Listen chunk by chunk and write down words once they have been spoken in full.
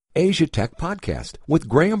Asia Tech Podcast with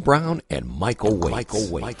Graham Brown and Michael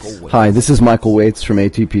Waits. Hi, this is Michael Waits from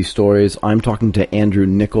ATP Stories. I'm talking to Andrew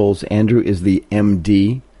Nicholls. Andrew is the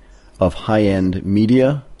MD of High-End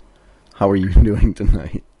Media. How are you doing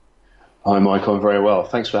tonight? Hi, Michael. I'm very well.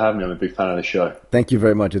 Thanks for having me. I'm a big fan of the show. Thank you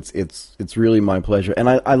very much. It's really my pleasure. And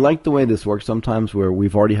I like the way this works sometimes where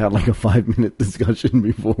we've already had like a 5-minute discussion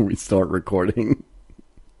before we start recording.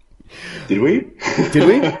 Did we? Did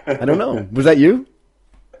we? I don't know. Was that you?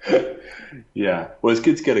 Yeah. Well, it's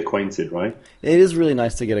good to get acquainted, right? It is really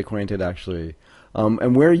nice to get acquainted, actually.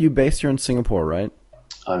 And where are you based? You're in Singapore, right?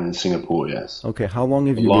 I'm in Singapore, yes. Okay. How long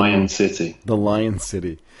have you been? Lion City. The Lion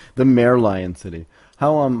City. The Mare Lion City.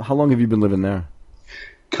 How long have you been living there?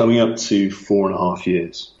 Coming up to 4.5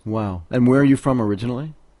 years. Wow. And where are you from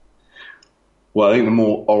originally? Well, I think the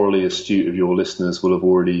more orally astute of your listeners will have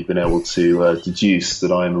already been able to deduce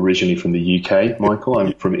that I am originally from the UK, Michael.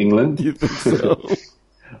 I'm from England. You think so?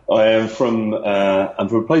 I am from I'm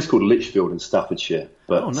from a place called Lichfield in Staffordshire.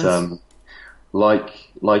 But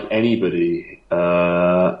like anybody,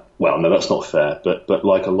 well, no, that's not fair. But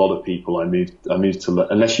like a lot of people, I moved to,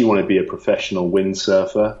 unless you want to be a professional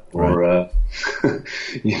windsurfer, or right.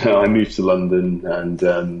 I moved to London,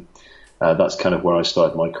 and that's kind of where I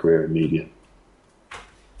started my career in media.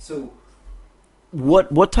 So,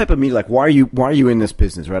 what type of media? Like, why are you in this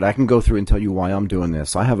business? Right, I can go through and tell you why I'm doing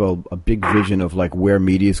this. I have a big vision of like where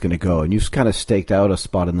media is going to go, and you've kind of staked out a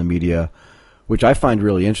spot in the media, which I find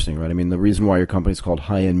really interesting. Right, I mean, the reason why your company is called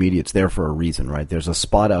High-End Media, it's there for a reason, right? There's a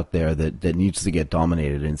spot out there that needs to get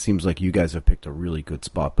dominated, and it seems like you guys have picked a really good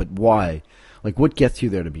spot. But why? Like, what gets you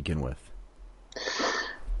there to begin with?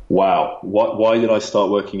 Wow, why did I start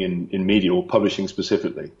working in media or publishing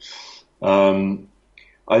specifically?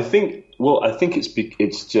 I think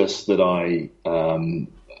it's just that I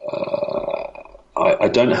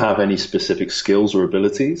don't have any specific skills or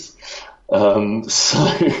abilities.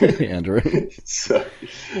 Andrew. So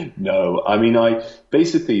no, I mean,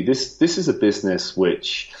 this is a business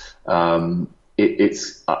which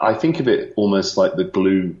it's I think of it almost like the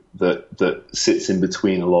glue that sits in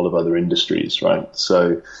between a lot of other industries, right?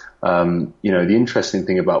 So. The interesting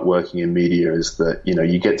thing about working in media is that,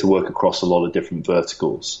 you get to work across a lot of different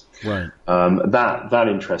verticals. Right. That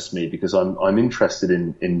interests me because I'm interested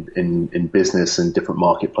in business and different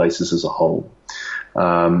marketplaces as a whole.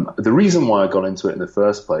 The reason why I got into it in the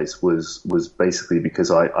first place was basically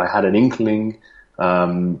because I had an inkling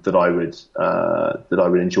that I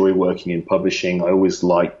would enjoy working in publishing. I always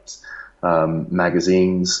liked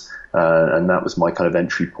magazines, and that was my kind of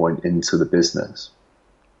entry point into the business.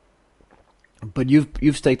 But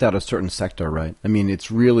you've staked out a certain sector, right? I mean,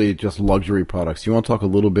 it's really just luxury products. You want to talk a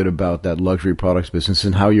little bit about that luxury products business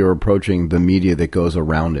and how you're approaching the media that goes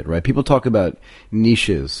around it, right? People talk about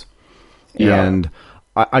niches, and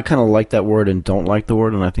I kind of like that word and don't like the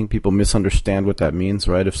word, and I think people misunderstand what that means,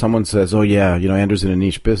 right? If someone says, "Oh yeah, Andrew's in a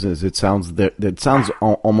niche business," it sounds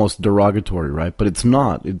almost derogatory, right? But it's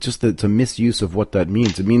not. It's a misuse of what that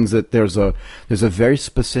means. It means that there's a very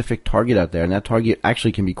specific target out there, and that target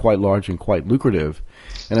actually can be quite large and quite lucrative.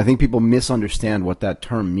 And I think people misunderstand what that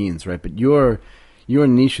term means, right? But your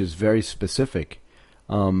niche is very specific.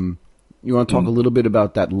 You want to talk a little bit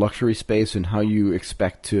about that luxury space and how you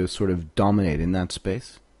expect to sort of dominate in that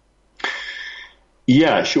space?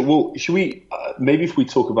 Yeah, sure. Well, should we maybe if we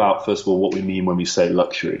talk about, first of all, what we mean when we say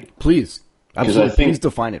luxury? Please. Absolutely. Please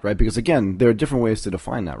define it, right? Because, again, there are different ways to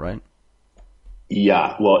define that, right?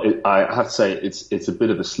 Yeah. Well, I have to say it's a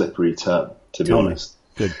bit of a slippery term, to be honest.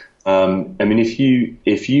 Good. I mean, if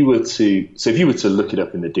you were to look it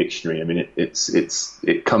up in the dictionary, I mean,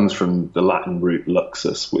 it comes from the Latin root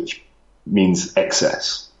luxus, which means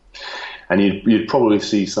excess, and you'd probably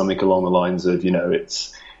see something along the lines of,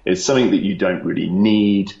 it's something that you don't really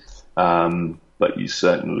need, but you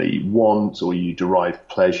certainly want, or you derive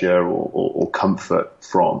pleasure or comfort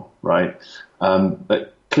from, right?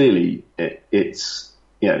 But clearly it's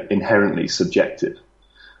inherently subjective.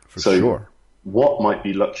 So sure. What might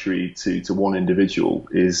be luxury to one individual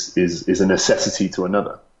is a necessity to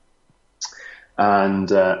another. And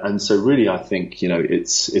so really, I think,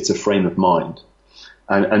 it's a frame of mind,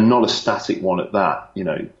 and not a static one at that.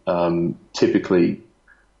 Typically,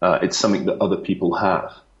 it's something that other people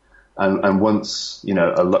have. And once,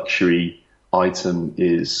 a luxury item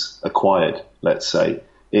is acquired, let's say,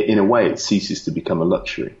 in a way, it ceases to become a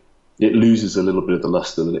luxury. It loses a little bit of the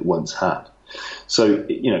luster that it once had. So,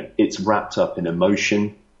 it's wrapped up in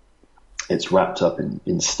emotion. It's wrapped up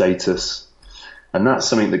in status. And that's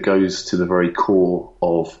something that goes to the very core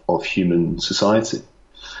of human society.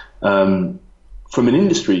 From an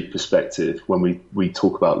industry perspective, when we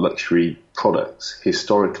talk about luxury products,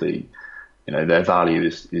 historically, their value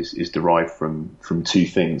is derived from two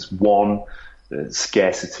things. One, the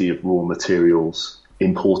scarcity of raw materials,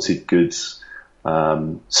 imported goods,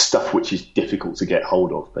 stuff which is difficult to get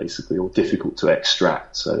hold of, basically, or difficult to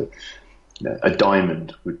extract. So, a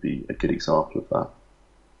diamond would be a good example of that.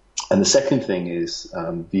 And the second thing is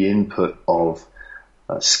the input of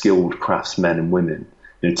skilled craftsmen and women.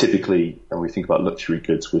 Typically, when we think about luxury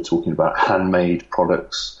goods, we're talking about handmade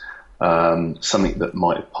products, something that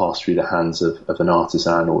might have passed through the hands of an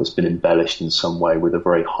artisan or has been embellished in some way with a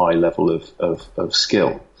very high level of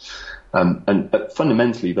skill. And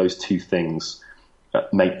fundamentally, those two things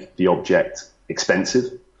make the object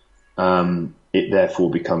expensive. It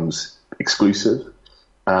therefore becomes exclusive.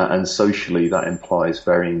 And socially, that implies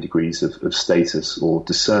varying degrees of status or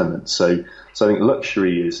discernment. So I think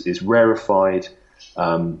luxury is rarefied.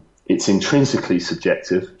 It's intrinsically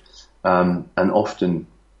subjective, and often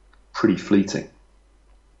pretty fleeting.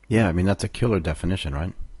 Yeah, I mean, that's a killer definition,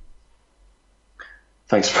 right?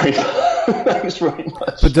 Thanks very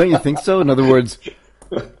much. But don't you think so? In other words,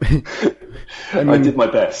 I did my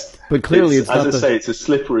best. But clearly, it's as I say, it's a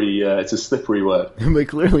slippery word. But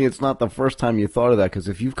clearly, it's not the first time you thought of that. Because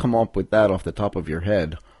if you've come up with that off the top of your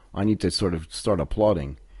head, I need to sort of start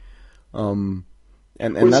applauding. And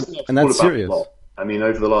that's serious. I mean,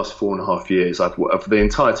 over the last 4.5 years, for the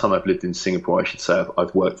entire time I've lived in Singapore, I should say,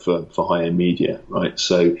 I've worked for high-end media, right?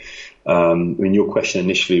 So, I mean, your question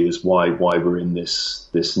initially was why we're in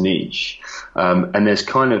this niche, and there's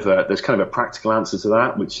kind of a practical answer to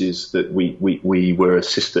that, which is that we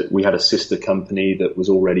had a sister company that was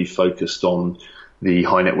already focused on the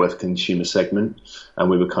high net worth consumer segment, and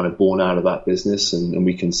we were kind of born out of that business, and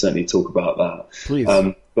we can certainly talk about that. Please.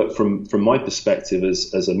 But from my perspective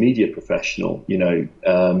as a media professional, being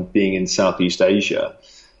in Southeast Asia,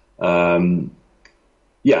 I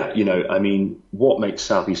mean, what makes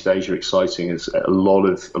Southeast Asia exciting is a lot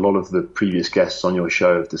of the previous guests on your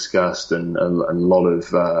show have discussed, and a lot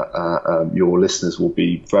of your listeners will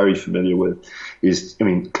be very familiar with. Is, I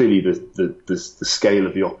mean, clearly the scale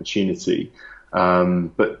of the opportunity,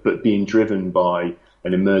 but being driven by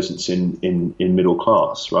an emergence in middle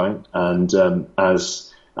class, right? And as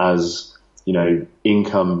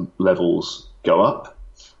income levels go up,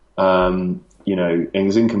 and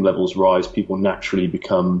as income levels rise, people naturally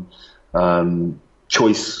become,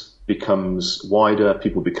 choice becomes wider,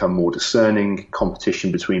 people become more discerning,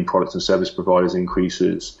 competition between product and service providers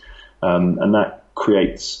increases, and that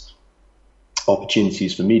creates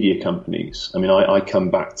opportunities for media companies. I mean, I come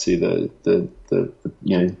back to the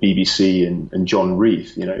BBC and John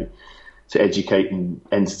Reith, to educate and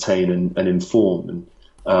entertain and inform, and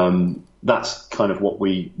that's kind of what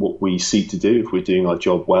we seek to do if we're doing our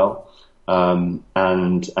job well. And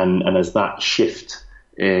as that shift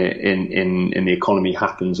in the economy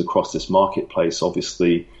happens across this marketplace,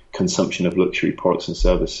 obviously consumption of luxury products and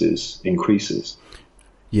services increases.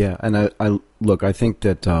 Yeah, and I think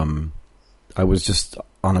that I was just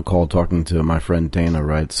on a call talking to my friend Dana,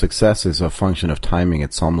 right? Success is a function of timing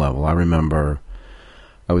at some level. I remember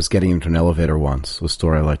I was getting into an elevator once, a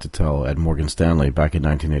story I like to tell, at Morgan Stanley back in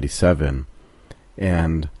 1987.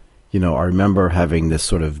 And, I remember having this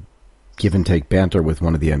sort of give and take banter with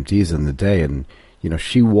one of the MDs in the day. And,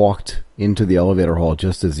 she walked into the elevator hall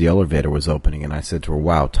just as the elevator was opening. And I said to her,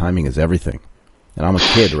 wow, timing is everything. And I'm a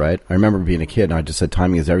kid, right? I remember being a kid and I just said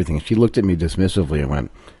timing is everything. And she looked at me dismissively and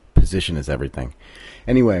went, position is everything.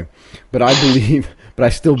 Anyway, but I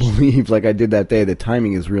still believe, like I did that day, that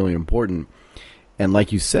timing is really important. And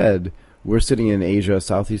like you said, we're sitting in Asia,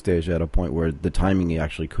 Southeast Asia, at a point where the timing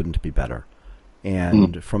actually couldn't be better.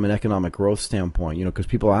 And from an economic growth standpoint, because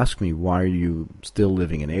people ask me, why are you still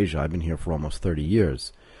living in Asia? I've been here for almost 30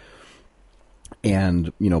 years.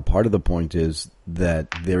 And, part of the point is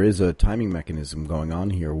that there is a timing mechanism going on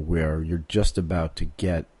here where you're just about to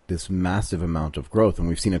get this massive amount of growth. And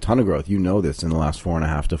we've seen a ton of growth. You know this in the last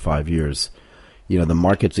 4.5 to 5 years. The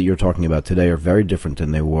markets that you're talking about today are very different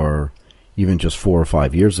than they were even just 4 or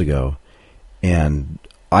 5 years ago. And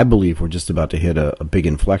I believe we're just about to hit a big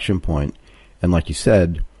inflection point. And like you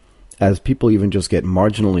said, as people even just get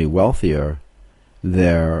marginally wealthier,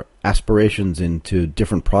 their aspirations into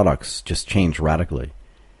different products just change radically.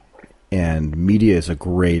 And media is a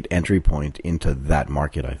great entry point into that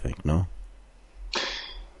market, I think, no?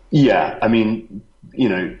 Yeah, I mean,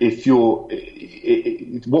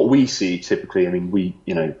 what we see typically, I mean, we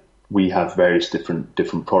have various different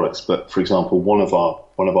products, but for example, one of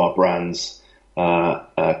our brands,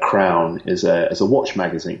 Crown, is a watch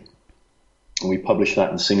magazine. And we publish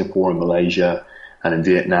that in Singapore and Malaysia, and in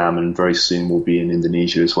Vietnam, and very soon will be in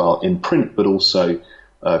Indonesia as well, in print, but also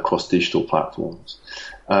across digital platforms.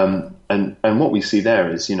 And what we see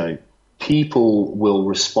there is, people will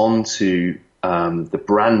respond to the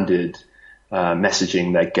branded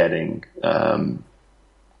messaging they're getting,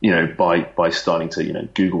 by starting to,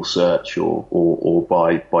 Google search or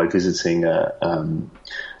by visiting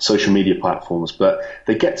social media platforms. But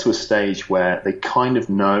they get to a stage where they kind of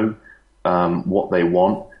know what they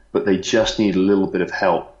want, but they just need a little bit of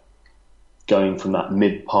help going from that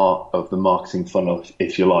mid part of the marketing funnel,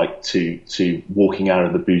 if you like, to walking out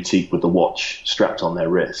of the boutique with the watch strapped on their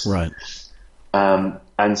wrist. Right.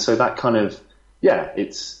 And so that kind of,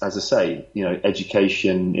 it's, as I say,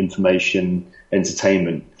 education, information,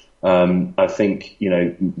 entertainment. I think,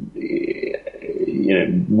 there's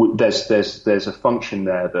a function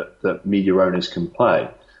there that media owners can play.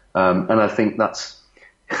 And I think that's,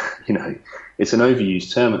 it's an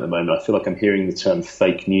overused term at the moment. I feel like I'm hearing the term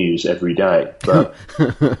fake news every day. But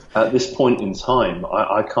at this point in time,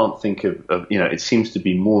 I can't think of, it seems to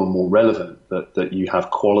be more and more relevant that you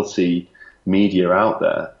have quality media out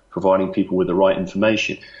there providing people with the right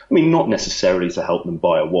information. I mean, not necessarily to help them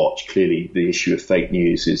buy a watch. Clearly, the issue of fake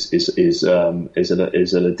news is at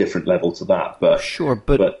a different level to that. But sure,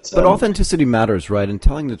 but authenticity matters, right? And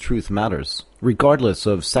telling the truth matters, regardless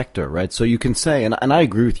of sector, right? So you can say, and I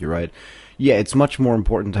agree with you, right? Yeah, it's much more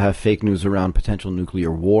important to have fake news around potential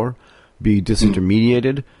nuclear war, be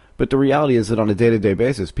disintermediated. But the reality is that on a day-to-day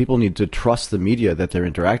basis, people need to trust the media that they're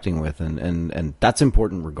interacting with, and that's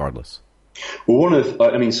important regardless. Well,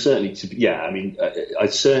 certainly,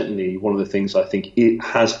 one of the things I think it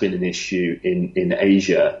has been an issue in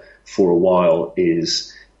Asia for a while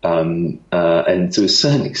is, and to a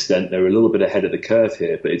certain extent, they're a little bit ahead of the curve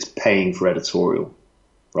here, but it's paying for editorial,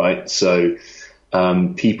 right? So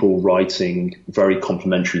people writing very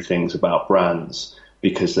complimentary things about brands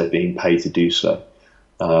because they're being paid to do so.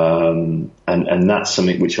 And that's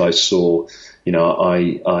something which I saw.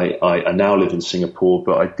 I now live in Singapore,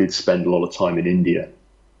 but I did spend a lot of time in India.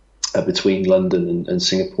 Between London and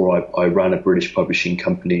Singapore, I ran a British publishing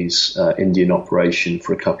company's Indian operation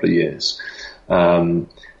for a couple of years, and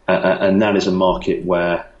that is a market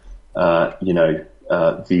where the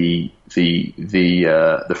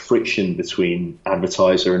friction between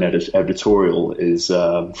advertiser and editorial is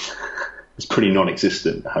pretty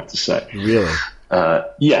non-existent, I have to say. Really?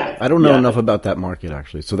 I don't know enough about that market,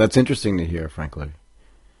 actually, so that's interesting to hear, frankly.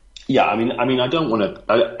 Yeah, I mean, I don't want to.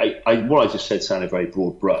 What I just said sounded very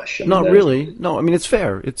broad brush. Not really. No, I mean, it's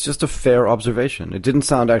fair. It's just a fair observation. It didn't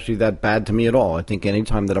sound actually that bad to me at all. I think any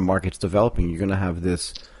time that a market's developing, you're going to have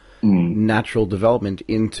this natural development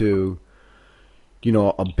into,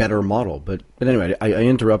 a better model. But anyway, I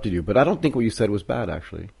interrupted you, but I don't think what you said was bad,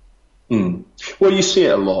 actually. Well, you see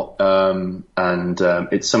it a lot, and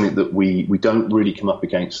it's something that we don't really come up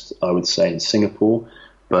against, I would say, in Singapore,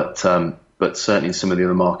 but certainly in some of the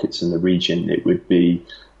other markets in the region, it would be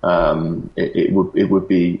it would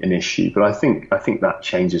be an issue. But I think that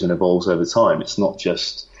changes and evolves over time. It's not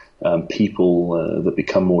just people that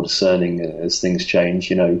become more discerning as things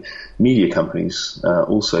change. Media companies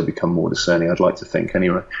also become more discerning, I'd like to think,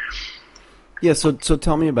 anyway. Yeah, so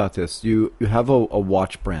tell me about this. You have a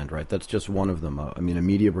watch brand, right? That's just one of them. A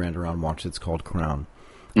media brand around watch that's called Crown.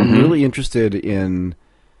 I'm really interested in,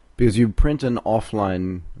 because you print an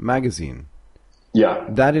offline magazine. Yeah.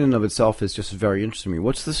 That in and of itself is just very interesting to me.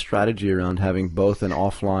 What's the strategy around having both an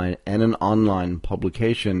offline and an online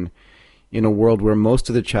publication in a world where most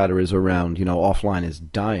of the chatter is around, offline is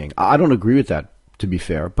dying? I don't agree with that, to be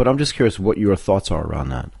fair, but I'm just curious what your thoughts are around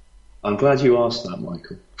that. I'm glad you asked that,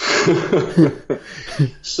 Michael.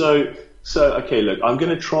 So okay, look, I'm going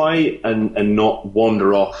to try and not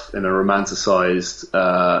wander off in a romanticized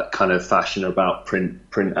kind of fashion about print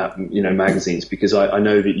magazines, because I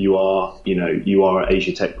know that you are an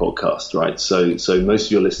Asia Tech podcast, right? So most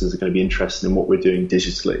of your listeners are going to be interested in what we're doing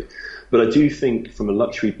digitally. But I do think from a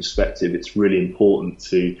luxury perspective, it's really important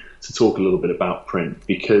to talk a little bit about print,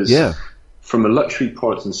 because from a luxury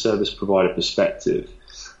product and service provider perspective,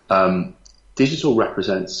 digital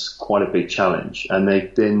represents quite a big challenge, and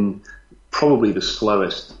they've been probably the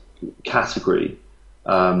slowest category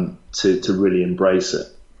to really embrace it.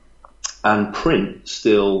 And print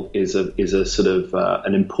still is a sort of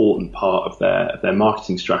an important part of their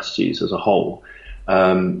marketing strategies as a whole.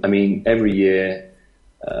 I mean, every year,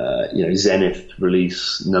 Zenith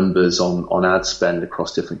release numbers on ad spend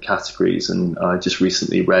across different categories, and I just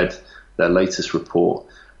recently read their latest report.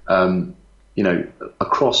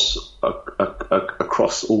 Across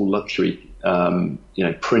all luxury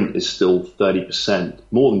print is still 30%,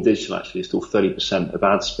 more than digital actually, is still 30% of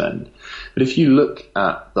ad spend. But if you look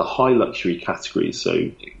at the high luxury categories, so,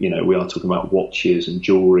 we are talking about watches and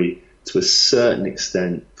jewelry, to a certain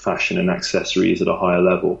extent, fashion and accessories at a higher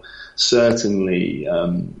level, certainly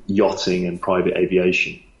yachting and private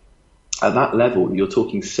aviation. At that level, you're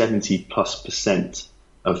talking 70+%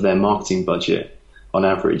 of their marketing budget on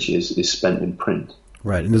average is spent in print.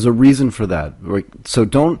 Right, and there's a reason for that. So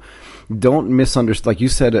don't misunderstand. Like you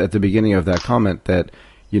said at the beginning of that comment, that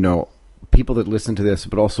people that listen to this,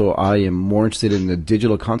 but also I am more interested in the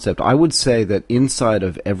digital concept. I would say that inside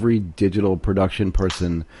of every digital production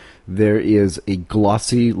person, there is a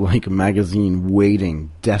glossy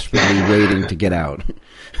magazine desperately waiting to get out.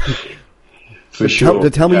 For sure.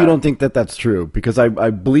 Tell me you don't think that that's true, because I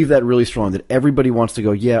believe that really strong, that everybody wants to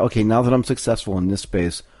go, okay, now that I'm successful in this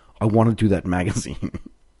space, I want to do that magazine.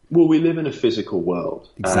 Well, we live in a physical world.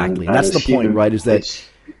 Exactly. And that's the point, right? Is that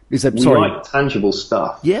we like tangible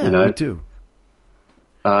stuff. Yeah, me too.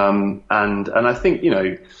 And I think,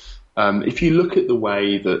 if you look at the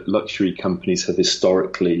way that luxury companies have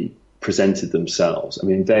historically presented themselves, I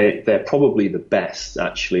mean, they're probably the best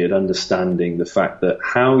actually at understanding the fact that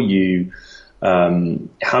how you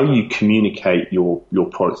communicate your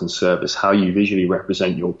product and service, how you visually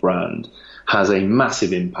represent your brand, has a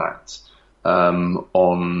massive impact on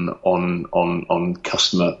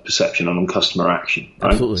customer perception and on customer action.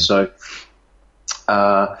 Right? Absolutely. So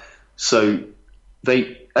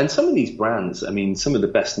some of these brands, I mean, some of the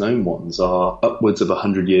best known ones are upwards of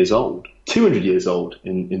 100 years old, 200 years old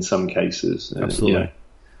in some cases. Absolutely.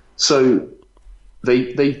 So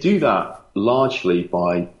they do that largely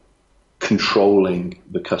by controlling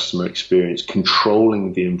the customer experience,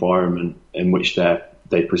 controlling the environment in which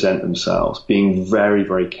they present themselves, being very,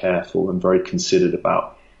 very careful and very considered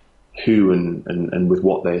about who and with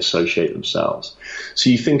what they associate themselves. So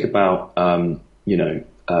you think about,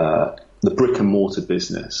 the brick and mortar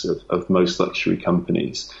business of most luxury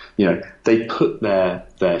companies. They put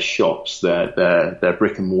their shops, their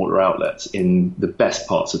brick and mortar outlets in the best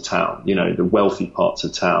parts of town, the wealthy parts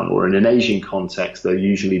of town, or in an Asian context, they'll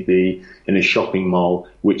usually be in a shopping mall,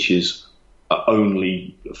 which is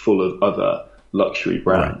only full of other luxury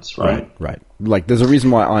brands, right? Like, there's a reason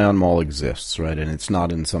why Ion Mall exists, right? And it's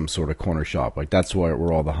not in some sort of corner shop. Like, that's where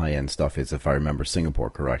all the high-end stuff is, if I remember Singapore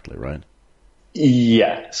correctly, right?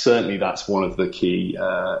 Yeah, certainly that's one of the key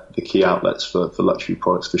outlets for luxury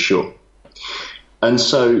products, for sure. And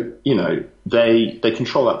so, they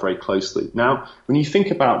control that very closely. Now, when you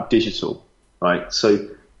think about digital, right? So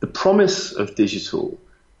the promise of digital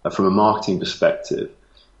from a marketing perspective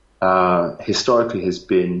historically has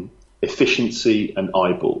been efficiency and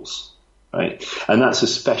eyeballs, right? And that's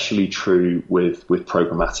especially true with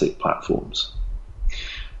programmatic platforms.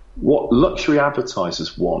 What luxury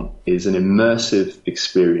advertisers want is an immersive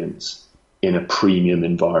experience in a premium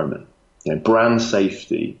environment. Brand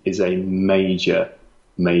safety is a major,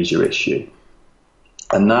 major issue.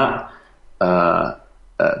 And that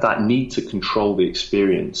need to control the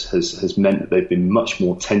experience has meant that they've been much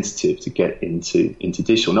more tentative to get into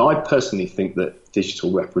digital. Now, I personally think that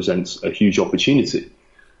digital represents a huge opportunity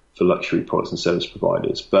for luxury products and service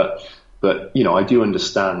providers, but I do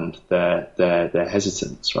understand their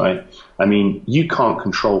hesitance, right? I mean, you can't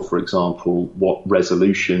control, for example, what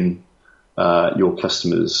resolution your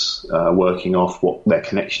customers are working off, what their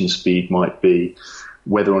connection speed might be,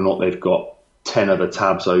 whether or not they've got 10 other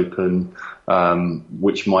tabs open,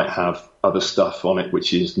 which might have other stuff on it,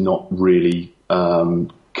 which is not really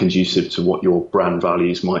conducive to what your brand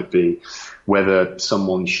values might be, whether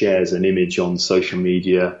someone shares an image on social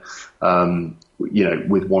media,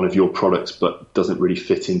 with one of your products, but doesn't really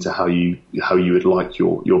fit into how you would like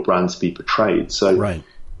your brand to be portrayed. So right.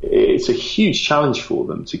 It's a huge challenge for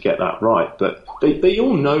them to get that right. But they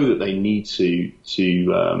all know that they need to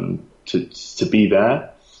be there.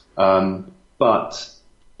 But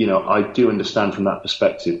I do understand from that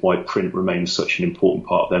perspective why print remains such an important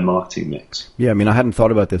part of their marketing mix. Yeah, I mean, I hadn't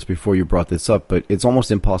thought about this before you brought this up, but it's almost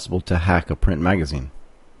impossible to hack a print magazine.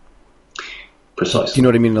 Precisely. Do you know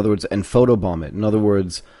what I mean? In other words, and photobomb it. In other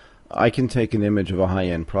words, I can take an image of a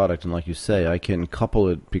high-end product, and like you say, I can couple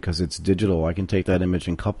it, because it's digital, I can take that image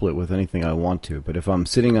and couple it with anything I want to. But if I'm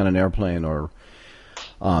sitting on an airplane or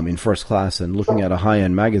in first class and looking at a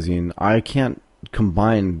high-end magazine, I can't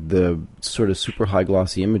combine the sort of super high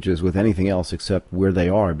glossy images with anything else except where they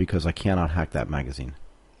are, because I cannot hack that magazine.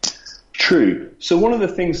 True. So one of the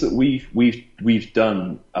things that we've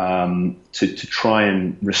done to try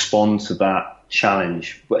and respond to that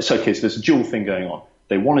challenge, so there's a dual thing going on.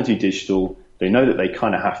 They want to do digital. They know that they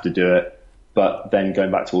kind of have to do it. But then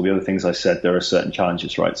going back to all the other things I said, there are certain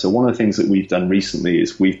challenges, right? So one of the things that we've done recently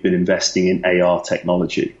is we've been investing in AR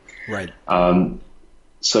technology. Right.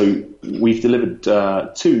 So we've delivered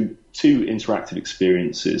two interactive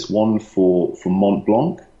experiences, one for Mont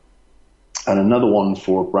Blanc and another one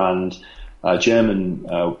for a brand, German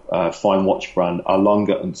fine watch brand,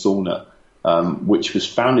 Erlanger and Zollner, which was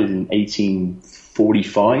founded in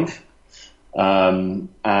 1845. And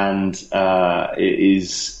it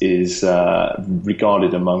is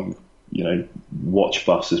regarded among watch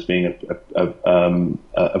buffs as being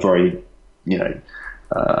a very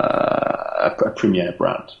a premier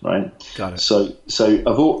brand, right? Got it. So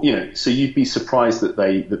of all so you'd be surprised that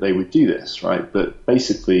they would do this, right? But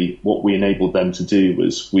basically, what we enabled them to do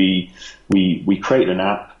was we created an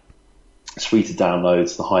app. It's free to download.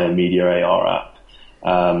 It's the High-End Media AR app,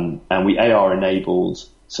 and we AR enabled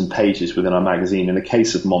some pages within our magazine. In the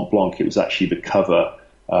case of Mont Blanc, it was actually the cover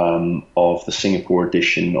of the Singapore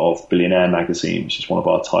edition of Billionaire magazine, which is one of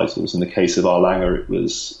our titles. In the case of Erlanger, it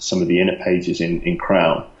was some of the inner pages in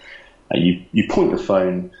Crown. You point your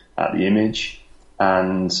phone at the image,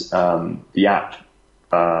 and the app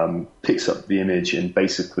picks up the image and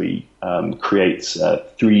basically creates a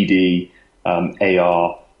 3D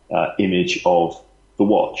AR image of the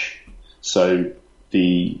watch. So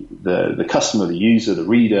the customer, the user, the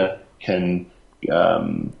reader can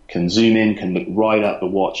zoom in, can look right at the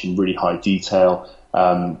watch in really high detail.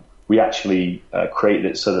 We actually created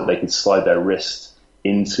it so that they could slide their wrist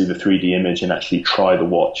into the 3D image and actually try the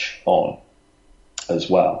watch on as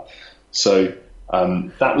well. So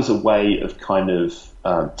that was a way of kind of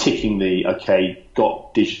ticking the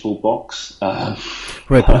got digital box.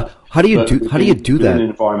 Right. But how do you do that? In an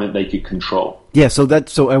environment they could control. Yeah. So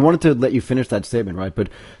I wanted to let you finish that statement, right? But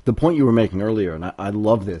the point you were making earlier, and I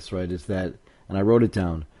love this, right, is that, and I wrote it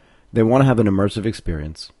down, they want to have an immersive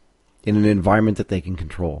experience in an environment that they can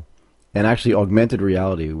control. And actually augmented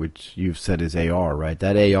reality, which you've said is AR, right?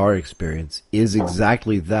 That AR experience is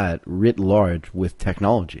exactly that writ large with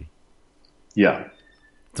technology. Yeah.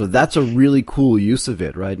 So that's a really cool use of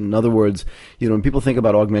it, right? In other words, when people think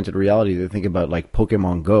about augmented reality, they think about like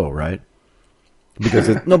Pokemon Go, right? Because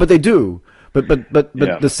no, but they do. But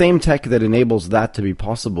yeah. The same tech that enables that to be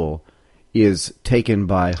possible is taken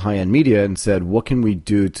by high-end media and said, what can we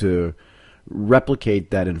do to replicate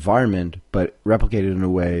that environment, but replicate it in a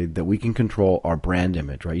way that we can control our brand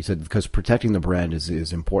image, right? You said because protecting the brand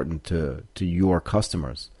is important to your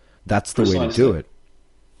customers. That's the way to do it.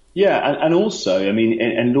 Yeah, and also, I mean,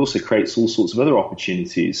 and it also creates all sorts of other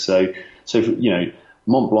opportunities. So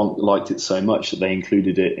Mont Blanc liked it so much that they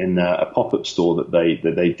included it in a pop-up store that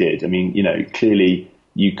they did. I mean, clearly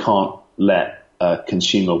you can't let a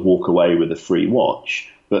consumer walk away with a free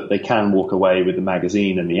watch, but they can walk away with the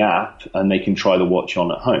magazine and the app, and they can try the watch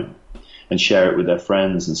on at home and share it with their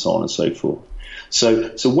friends and so on and so forth.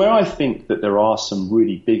 So where I think that there are some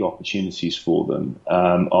really big opportunities for them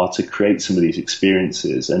are to create some of these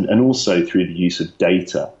experiences and also through the use of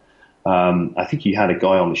data. I think you had a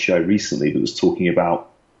guy on the show recently that was talking about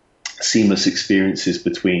seamless experiences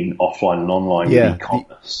between offline and online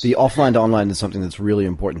e-commerce. The offline to online is something that's really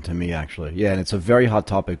important to me, actually. Yeah, and it's a very hot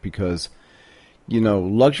topic because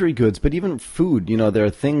luxury goods, but even food, there are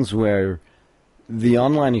things where the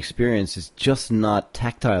online experience is just not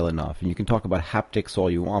tactile enough. And you can talk about haptics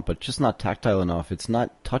all you want, but just not tactile enough. It's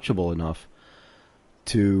not touchable enough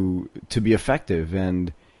to be effective.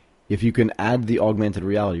 And if you can add the augmented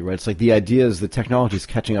reality, right? It's like the technology is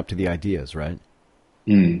catching up to the ideas, right?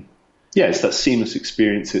 Mm. Yeah, it's that seamless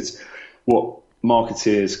experience. It's what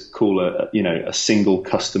marketeers call a single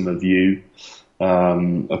customer view.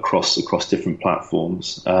 Across different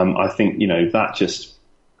platforms. I think, even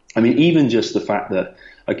just the fact that,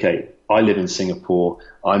 I live in Singapore,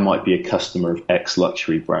 I might be a customer of X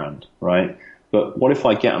luxury brand, right? But what if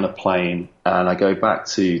I get on a plane and I go back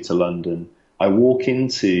to London, I walk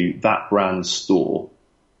into that brand store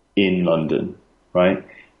in London, right?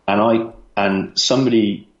 And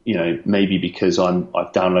somebody, maybe because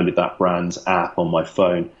I've downloaded that brand's app on my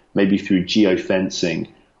phone, maybe through geofencing,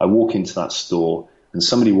 I walk into that store and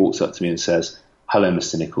somebody walks up to me and says, "Hello,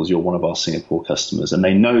 Mr. Nicholls, you're one of our Singapore customers." And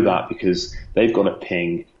they know that because they've got a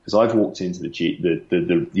ping, because I've walked into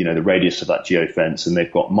the radius of that geofence, and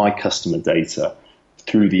they've got my customer data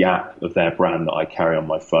through the app of their brand that I carry on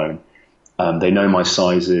my phone. They know my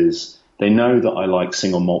sizes. They know that I like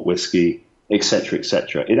single malt whiskey, etc.,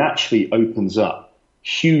 etc. It actually opens up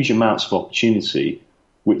huge amounts of opportunity,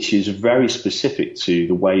 which is very specific to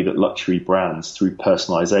the way that luxury brands, through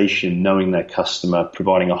personalization, knowing their customer,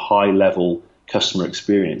 providing a high-level customer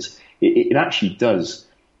experience, it actually does,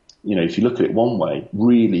 if you look at it one way,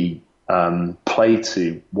 really play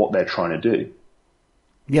to what they're trying to do.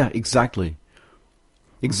 Yeah, exactly.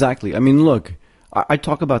 Exactly. I mean, look, I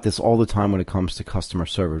talk about this all the time when it comes to customer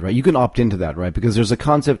service, right? You can opt into that, right? Because there's a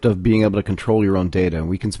concept of being able to control your own data, and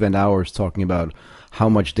we can spend hours talking about how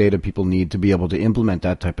much data people need to be able to implement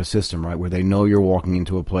that type of system, right? Where they know you're walking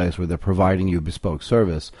into a place where they're providing you bespoke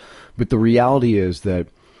service. But the reality is that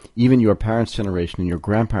even your parents' generation and your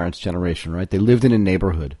grandparents' generation, right? They lived in a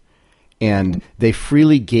neighborhood, and they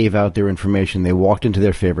freely gave out their information. They walked into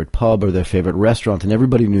their favorite pub or their favorite restaurant, and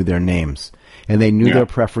everybody knew their names. And they knew their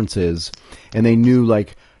preferences, and they knew,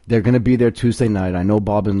 like, they're going to be there Tuesday night. I know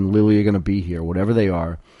Bob and Lily are going to be here, whatever they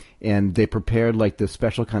are. And they prepared, like, the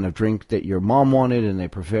special kind of drink that your mom wanted, and they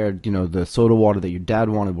prepared, you know, the soda water that your dad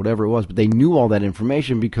wanted, whatever it was. But they knew all that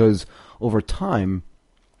information because over time,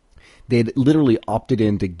 they'd literally opted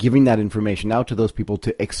into giving that information out to those people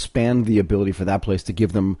to expand the ability for that place to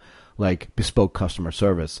give them, like, bespoke customer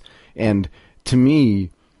service. And to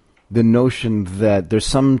me, the notion that there's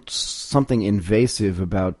something invasive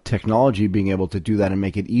about technology being able to do that and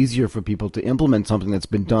make it easier for people to implement something that's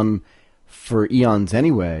been done for eons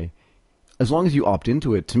anyway, as long as you opt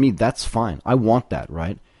into it, to me, that's fine. I want that,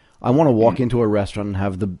 right? I want to walk into a restaurant and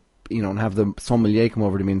have the sommelier come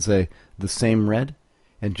over to me and say, the same red?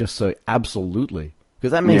 And just say, absolutely.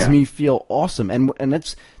 Because that makes me feel awesome. And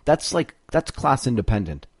that's class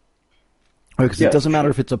independent. Because it doesn't matter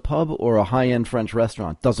if it's a pub or a high-end French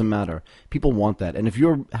restaurant. Doesn't matter. People want that. And if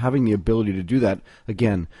you're having the ability to do that,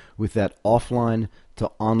 again, with that offline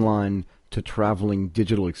to online to traveling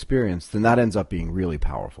digital experience, then that ends up being really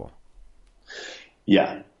powerful.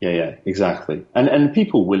 Yeah, exactly. And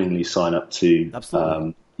people willingly sign up to,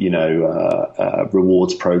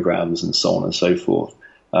 rewards programs and so on and so forth.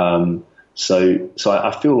 So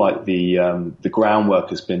I feel like the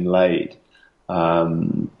groundwork has been laid.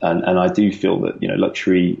 And I do feel that,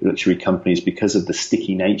 luxury companies, because of the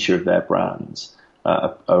sticky nature of their brands,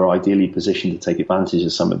 are ideally positioned to take advantage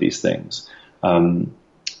of some of these things. But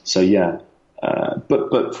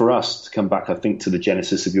for us to come back, I think, to the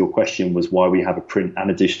genesis of your question was why we have a print and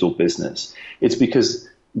a digital business. It's because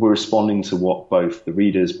we're responding to what both the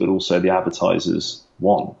readers but also the advertisers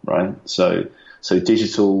want, right? So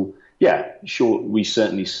digital. Yeah, sure. We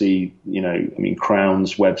certainly see,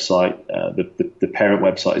 Crown's website, the parent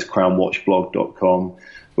website is crownwatchblog.com,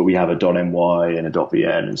 but we have a .my and a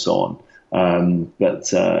 .vn and so on. That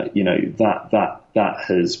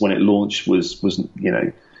has, when it launched, was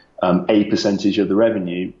a percentage of the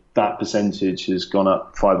revenue. That percentage has gone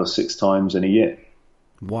up 5 or 6 times in a year.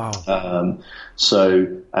 Wow.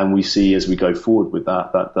 And we see as we go forward with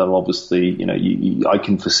that'll obviously, I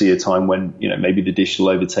can foresee a time when, maybe the digital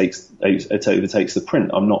overtakes the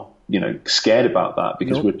print. I'm not, scared about that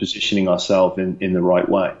because we're positioning ourselves in the right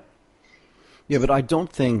way. Yeah, but I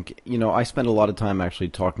don't think, I spend a lot of time actually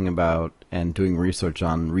talking about and doing research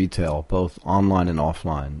on retail, both online and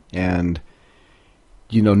offline. And,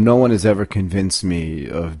 no one has ever convinced me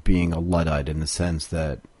of being a Luddite in the sense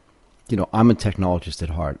that, I'm a technologist at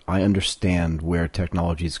heart. I understand where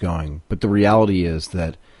technology is going. But the reality is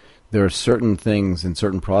that there are certain things in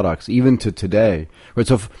certain products, even to today, right?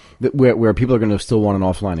 So where people are going to still want an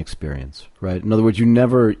offline experience, right? In other words,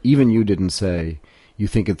 even you didn't say you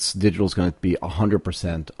think digital is going to be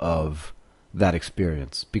 100% of that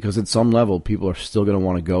experience. Because at some level, people are still going to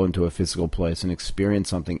want to go into a physical place and experience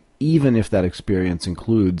something, even if that experience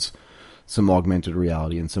includes some augmented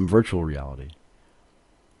reality and some virtual reality.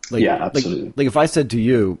 Absolutely. Like if I said to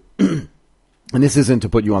you, and this isn't to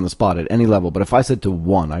put you on the spot at any level, but if I said to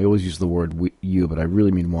one, I always use the word you, but I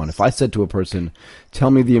really mean one. If I said to a person,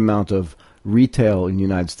 tell me the amount of retail in the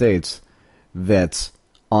United States that's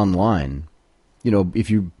online, if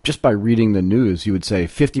you, just by reading the news, you would say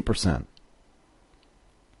 50%.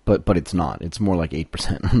 But it's not. It's more like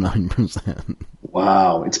 8% or 9%.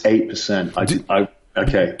 Wow, it's 8%.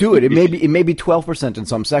 Okay. Do it. It may be 12% in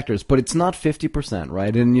some sectors, but it's not 50%,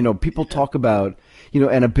 right? And people talk about,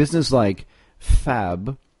 and a business like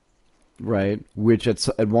Fab, right, which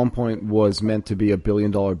at one point was meant to be $1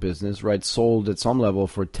 billion business, right, sold at some level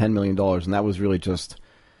for $10 million, and that was really just,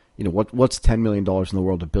 what's $10 million in the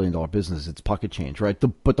world of $1 billion business? It's pocket change, right?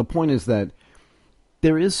 But the point is that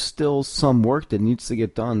there is still some work that needs to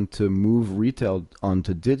get done to move retail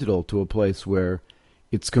onto digital to a place where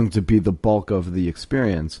it's going to be the bulk of the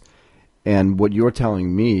experience. And what you're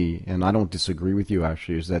telling me, and I don't disagree with you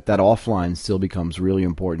actually, is that offline still becomes really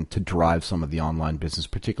important to drive some of the online business,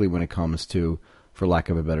 particularly when it comes to, for lack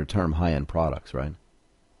of a better term, high-end products, right?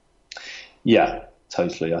 Yeah,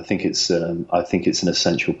 totally. I think it's an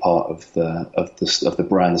essential part of the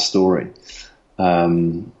brand story.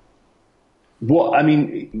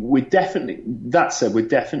 We're definitely, that said, we're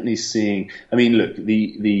definitely seeing, I mean, look,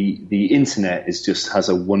 the internet has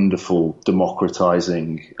a wonderful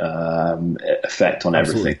democratizing, effect on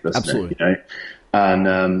everything, doesn't Absolutely. it? You know? And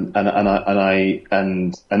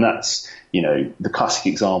that's, you know, the classic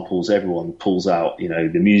examples everyone pulls out, you know,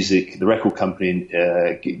 the record company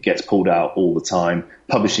gets pulled out all the time.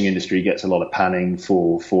 Publishing industry gets a lot of panning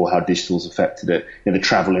for how digital's affected it, you know, the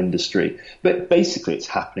travel industry. But basically it's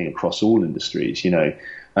happening across all industries, you know.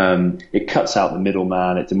 It cuts out the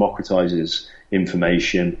middleman, it democratizes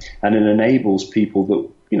information, and it enables people that,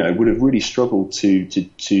 you know, would have really struggled to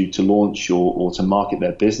launch or to market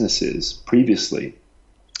their businesses previously,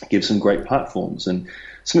 gives them great platforms. And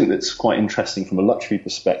something that's quite interesting from a luxury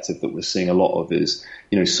perspective that we're seeing a lot of is,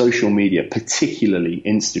 you know, social media, particularly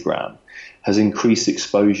Instagram, has increased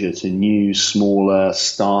exposure to new, smaller,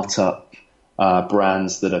 startup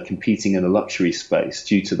brands that are competing in the luxury space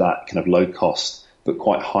due to that kind of low cost but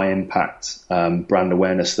quite high impact brand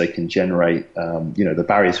awareness they can generate. You know, the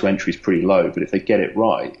barriers to entry is pretty low, but if they get it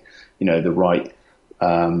right, you know, the right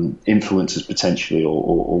influencers potentially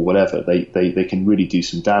or whatever, they can really do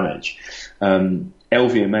some damage.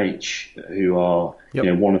 LVMH, who are you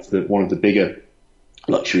know one of the bigger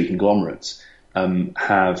luxury conglomerates,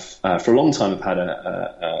 have for a long time have had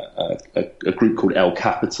a group called L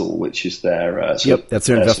Capital, which is their that's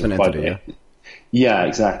their investment entity. Yeah,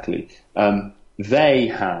 exactly. They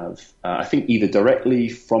have, I think, either directly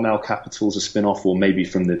from L Capital as a spin-off, or maybe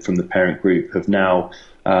from the parent group, have now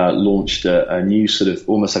launched a new sort of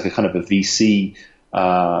almost like a kind of a VC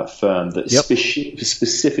firm that's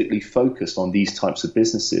specifically focused on these types of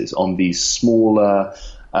businesses, on these smaller,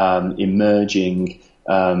 emerging,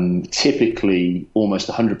 typically almost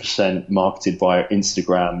 100% marketed via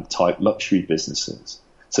Instagram type luxury businesses.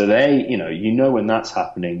 So they, you know when that's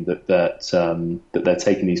happening that they're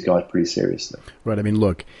taking these guys pretty seriously. Right. I mean,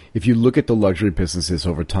 look, if you look at the luxury businesses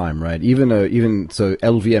over time, right? Even so,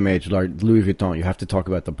 LVMH, Louis Vuitton, you have to talk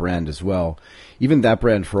about the brand as well. Even that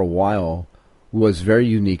brand for a while was very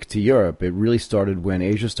unique to Europe. It really started when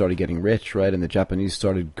Asia started getting rich, right? And the Japanese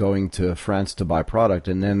started going to France to buy product,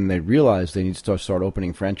 and then they realized they need to start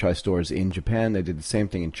opening franchise stores in Japan. They did the same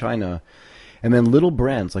thing in China. And then little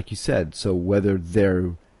brands, like you said, so whether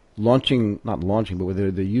they're not launching, but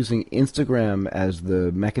whether they're using Instagram as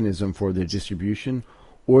the mechanism for their distribution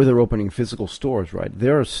or they're opening physical stores, right?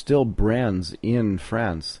 There are still brands in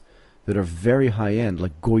France that are very high-end,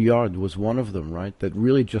 like Goyard was one of them, right? That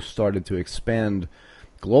really just started to expand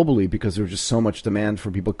globally because there was just so much demand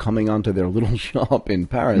for people coming onto their little shop in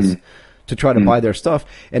Paris to try to buy their stuff.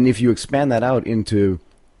 And if you expand that out into,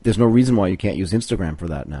 there's no reason why you can't use Instagram for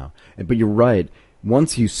that now. But you're right.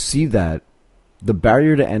 Once you see that, the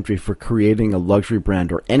barrier to entry for creating a luxury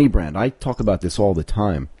brand or any brand, I talk about this all the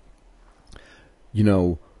time. You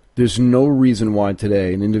know, there's no reason why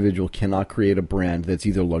today an individual cannot create a brand that's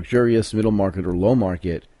either luxurious, middle market, or low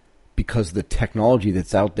market, because the technology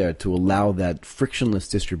that's out there to allow that frictionless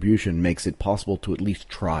distribution makes it possible to at least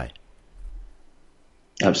try.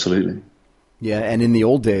 Absolutely. Yeah, and in the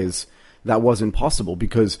old days, that wasn't possible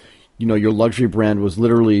because, you know, your luxury brand was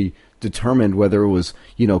literally determined whether it was,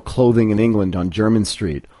 you know, clothing in England on Jermyn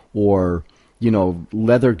Street or, you know,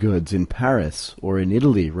 leather goods in Paris or in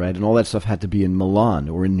Italy, right? And all that stuff had to be in Milan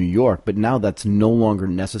or in New York. But now that's no longer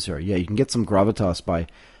necessary. Yeah, you can get some gravitas by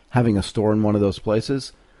having a store in one of those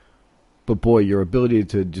places. But boy, your ability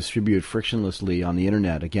to distribute frictionlessly on the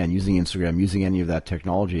internet, again, using Instagram, using any of that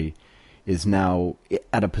technology, is now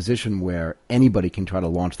at a position where anybody can try to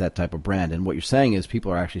launch that type of brand. And what you're saying is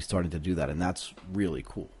people are actually starting to do that, and that's really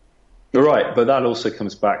cool. Right, but that also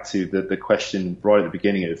comes back to the question right at the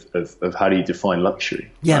beginning of how do you define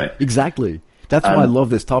luxury? Yeah, right? Exactly. That's why I love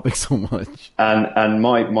this topic so much. And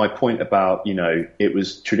my point about, you know, it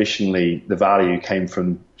was traditionally the value came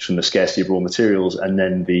from the scarcity of raw materials and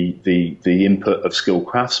then the input of skilled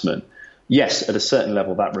craftsmen. Yes, at a certain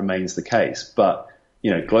level that remains the case, but you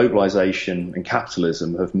know, globalization and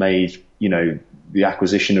capitalism have made, you know, the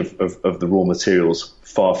acquisition of the raw materials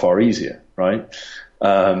far, far easier, right?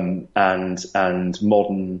 And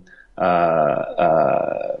modern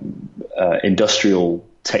industrial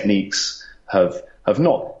techniques have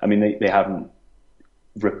not. I mean, they haven't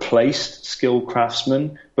replaced skilled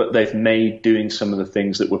craftsmen, but they've made doing some of the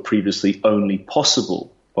things that were previously only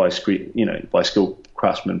possible by skilled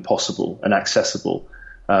craftsmen possible and accessible.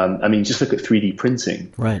 I mean, just look at 3D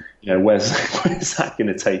printing. Right. You know, where's that going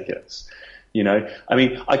to take us? You know, I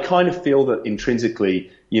mean, I kind of feel that intrinsically,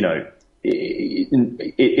 you know,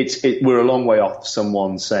 we're a long way off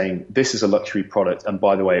someone saying this is a luxury product, and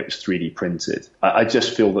by the way, it was 3D printed. I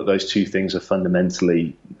just feel that those two things are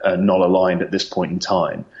fundamentally not aligned at this point in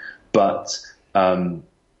time. But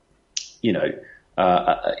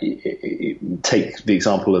take the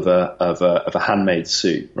example of a handmade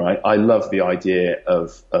suit, right? I love the idea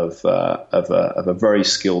of a very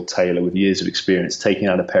skilled tailor with years of experience taking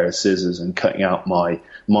out a pair of scissors and cutting out my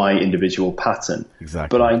individual pattern.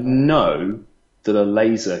 Exactly. But I know that a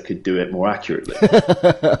laser could do it more accurately.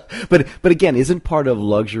 But again, isn't part of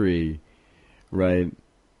luxury, right?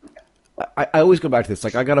 I always go back to this.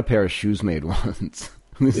 Like, I got a pair of shoes made once.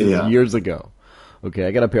 This is years ago. Okay,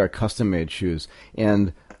 I got a pair of custom-made shoes,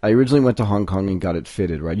 and I originally went to Hong Kong and got it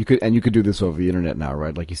fitted, right? You could do this over the internet now,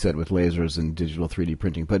 right? Like you said, with lasers and digital 3D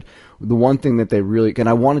printing. But the one thing that they really, and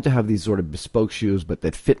I wanted to have these sort of bespoke shoes, but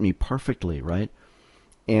that fit me perfectly, right?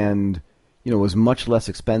 And it was much less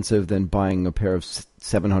expensive than buying a pair of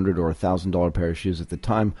 $700 or $1,000 pair of shoes at the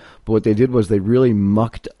time. But what they did was they really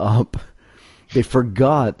mucked up. They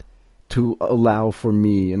forgot to allow for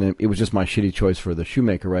me, and it was just my shitty choice for the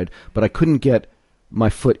shoemaker, right? But I couldn't get my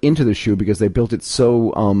foot into the shoe because they built it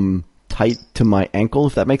so tight to my ankle,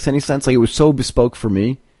 if that makes any sense. Like, it was so bespoke for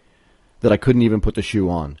me that I couldn't even put the shoe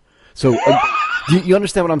on. So you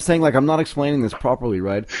understand what I'm saying? Like, I'm not explaining this properly,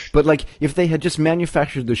 right? But like, if they had just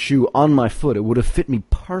manufactured the shoe on my foot, it would have fit me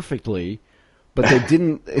perfectly. But they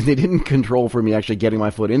didn't control for me actually getting my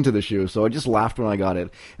foot into the shoe, so I just laughed when I got it.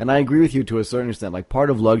 And I agree with you to a certain extent. Like, part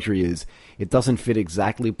of luxury is it doesn't fit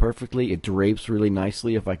exactly perfectly. It drapes really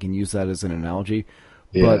nicely, if I can use that as an analogy.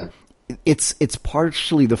 Yeah. But it's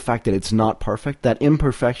partially the fact that it's not perfect. That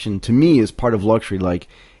imperfection, to me, is part of luxury. Like,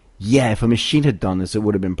 yeah, if a machine had done this, it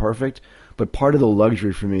would have been perfect. But part of the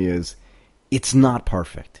luxury for me is it's not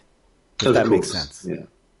perfect. If that makes sense. Yeah.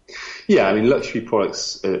 Yeah, I mean, luxury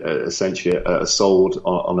products essentially are sold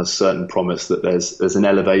on a certain promise that there's an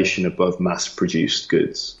elevation above mass-produced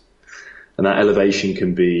goods, and that elevation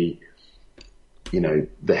can be,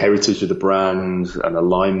 the heritage of the brand, an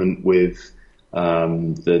alignment with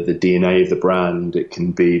the DNA of the brand. It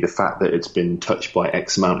can be the fact that it's been touched by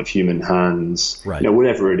X amount of human hands, right?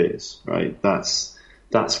 Whatever it is, right? That's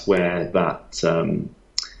where that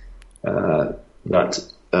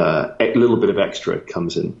a little bit of extra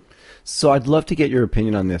comes in. So I'd love to get your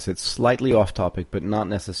opinion on this. It's slightly off topic, but not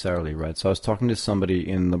necessarily, right? So I was talking to somebody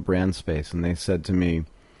in the brand space, and they said to me,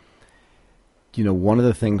 one of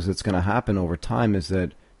the things that's going to happen over time is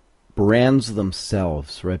that brands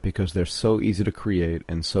themselves, right, because they're so easy to create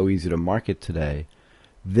and so easy to market today,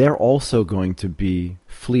 they're also going to be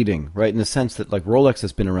fleeting, right, in the sense that, like, Rolex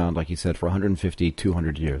has been around, like you said, for 150,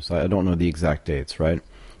 200 years. I don't know the exact dates, right?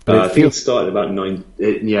 But I think it started about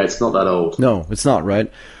it's not that old. No, it's not,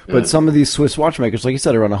 right? Yeah. But some of these Swiss watchmakers, like you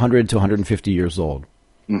said, are around 100 to 150 years old.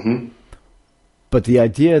 Mm-hmm. But the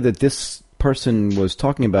idea that this person was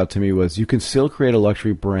talking about to me was you can still create a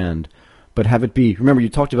luxury brand, but have it be, remember, you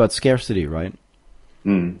talked about scarcity, right?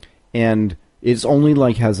 Mm. And it's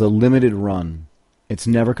only has a limited run. It's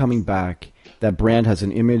never coming back. That brand has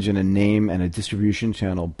an image and a name and a distribution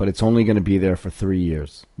channel, but it's only going to be there for 3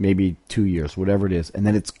 years, maybe 2 years, whatever it is, and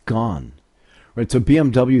then it's gone. Right? So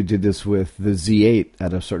BMW did this with the Z8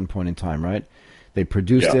 at a certain point in time, right? They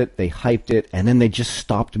produced it, they hyped it, and then they just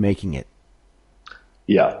stopped making it.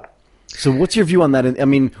 Yeah. So what's your view on that? I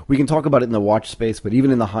mean, we can talk about it in the watch space, but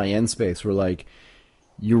even in the high-end space, we're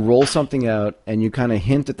you roll something out and you kind of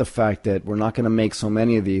hint at the fact that we're not going to make so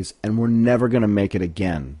many of these and we're never going to make it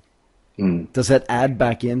again. Mm. Does that add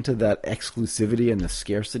back into that exclusivity and the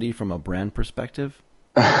scarcity from a brand perspective?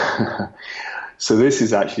 So this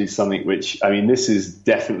is actually something which, I mean, this is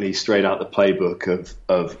definitely straight out the playbook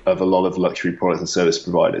of a lot of luxury product and service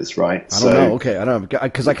providers, right? I don't know. Okay, I don't know,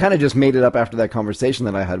 because I kind of just made it up after that conversation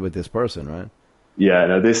that I had with this person, right? Yeah,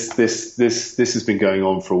 no, this has been going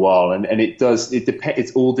on for a while, and it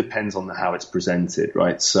all depends on how it's presented,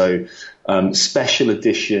 right? So, special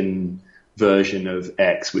edition version of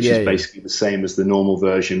X, which is basically the same as the normal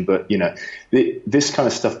version, but this kind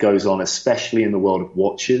of stuff goes on, especially in the world of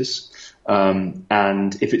watches,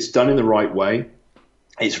 and if it's done in the right way,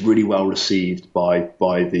 it's really well received by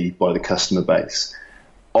the customer base.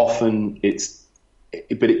 Often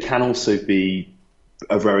but it can also be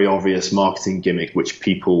a very obvious marketing gimmick which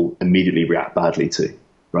people immediately react badly to,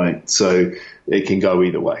 right? So it can go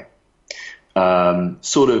either way.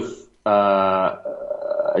 It's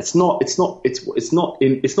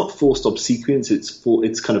not forced obsequience.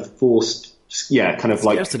 It's kind of forced, kind of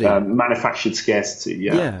scarcity. Like manufactured scarcity.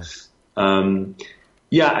 Yeah. I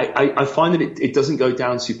find that it doesn't go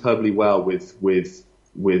down superbly well with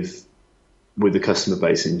the customer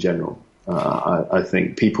base in general. I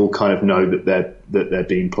think people kind of know that they're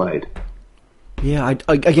being played. Yeah,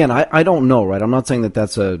 I don't know, right? I'm not saying that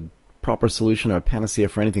that's a proper solution or a panacea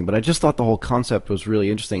for anything, but I just thought the whole concept was really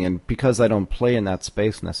interesting, and because I don't play in that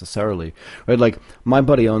space necessarily, right? Like, my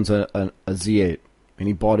buddy owns a Z8, and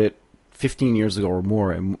he bought it 15 years ago or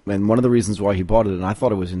more, and one of the reasons why he bought it, and I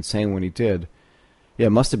thought it was insane when he did, yeah,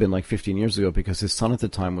 it must have been like 15 years ago, because his son at the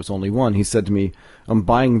time was only one. He said to me, I'm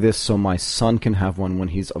buying this so my son can have one when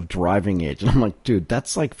he's of driving age. And I'm like, dude,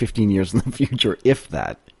 that's like 15 years in the future, if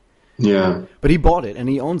that. Yeah. But he bought it, and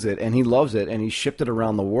he owns it, and he loves it, and he shipped it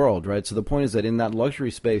around the world, right? So the point is that in that luxury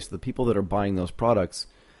space, the people that are buying those products,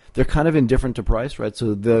 they're kind of indifferent to price, right?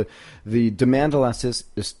 So the demand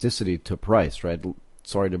elasticity to price, right?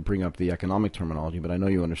 Sorry to bring up the economic terminology, but I know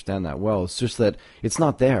you understand that well. It's just that it's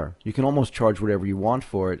not there. You can almost charge whatever you want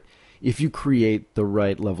for it if you create the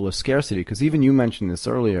right level of scarcity. Because even you mentioned this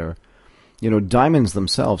earlier, diamonds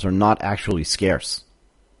themselves are not actually scarce.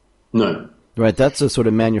 No. Right, that's a sort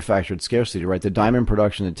of manufactured scarcity, right? The diamond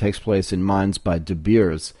production that takes place in mines by De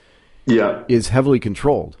Beers is heavily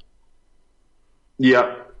controlled.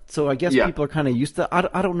 Yeah. So I guess people are kind of used to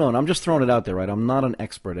I don't know, and I'm just throwing it out there, right? I'm not an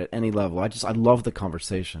expert at any level. I love the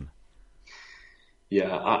conversation.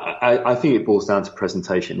 Yeah, I think it boils down to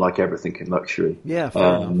presentation, like everything in luxury. Yeah,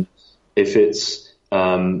 fair enough. If it's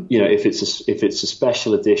if it's a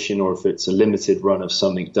special edition or if it's a limited run of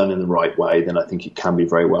something done in the right way, then I think it can be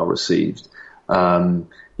very well received.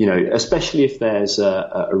 Especially if there's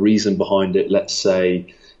a reason behind it. Let's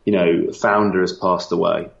say, a founder has passed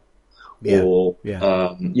away, or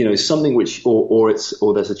something which, or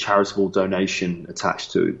there's a charitable donation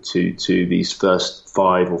attached to these first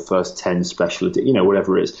 5 or first 10 special,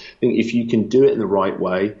 whatever it is. I think if you can do it in the right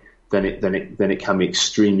way, then it can be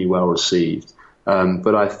extremely well received.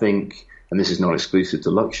 But I think, and this is not exclusive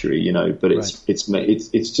to luxury, but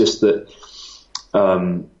it's just that.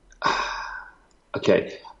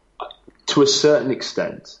 Okay, to a certain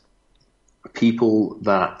extent, people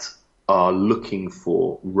that are looking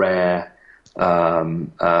for rare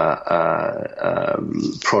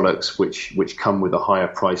products which come with a higher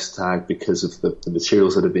price tag because of the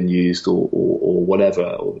materials that have been used or whatever,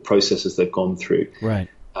 or the processes they've gone through. Right.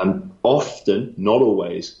 Often, not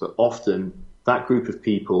always, but often, that group of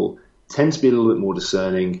people tend to be a little bit more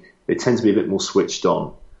discerning. They tend to be a bit more switched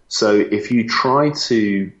on. So if you try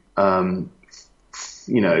to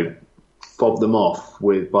fob them off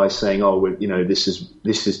by saying, this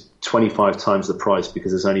is 25 times the price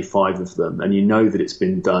because there's only 5 of them, and that it's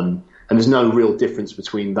been done, and there's no real difference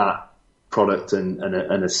between that product and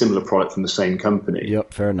a similar product from the same company.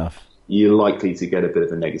 Yep, fair enough. You're likely to get a bit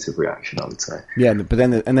of a negative reaction, I would say. Yeah, but then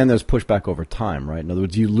there's pushback over time, right? In other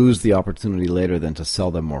words, you lose the opportunity later then to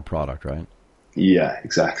sell them more product, right? Yeah,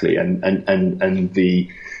 exactly. And the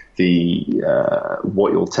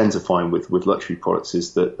what you'll tend to find with luxury products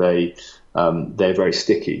is that they're very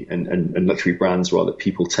sticky, and luxury brands, rather,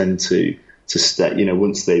 people tend to stay.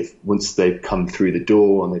 Once they've come through the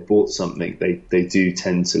door and they bought something, they do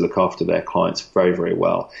tend to look after their clients very, very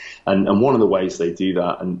well. And one of the ways they do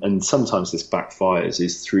that, and sometimes this backfires,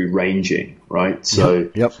 is through ranging, right?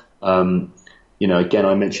 So, again,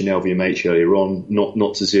 I mentioned LVMH earlier on,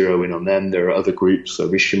 not to zero in on them. There are other groups, so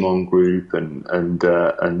Richemont Group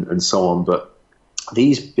and so on. But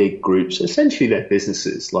these big groups, essentially, they're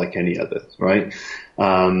businesses like any other, right?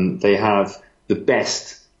 They have the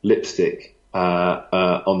best lipstick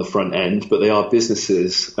on the front end, but they are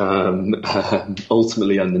businesses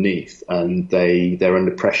ultimately underneath, and they're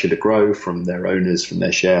under pressure to grow from their owners, from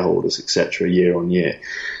their shareholders, etc., year on year.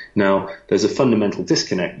 Now, there's a fundamental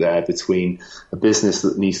disconnect there between a business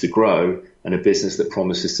that needs to grow and a business that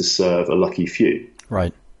promises to serve a lucky few.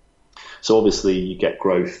 Right. So obviously, you get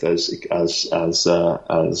growth as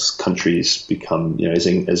countries become,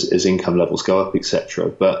 as income levels go up, etc.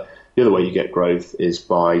 But the other way you get growth is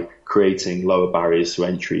by creating lower barriers to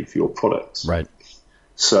entry for your products. Right.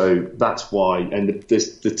 So that's why, and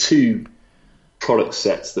there's the two product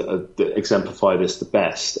sets that exemplify this the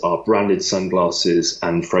best are branded sunglasses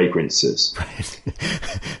and fragrances. Right.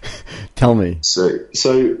 Tell me. So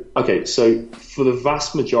for the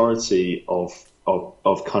vast majority of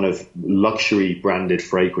kind of luxury branded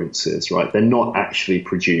fragrances, right, they're not actually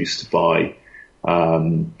produced by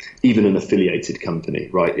even an affiliated company,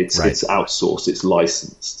 right? It's outsourced, it's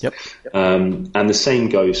licensed. Yep. And the same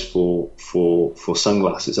goes for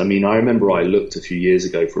sunglasses. I mean, I remember I looked a few years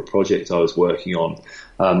ago for a project I was working on.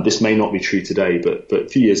 This may not be true today, but a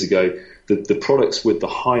few years ago, the products with the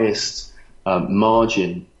highest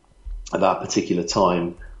margin at that particular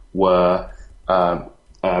time were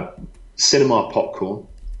cinema popcorn,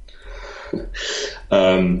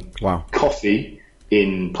 Wow. Coffee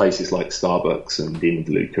in places like Starbucks and Dina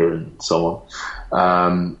DeLuca and so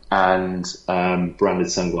on, and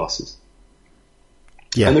branded sunglasses.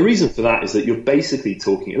 Yeah. And the reason for that is that you're basically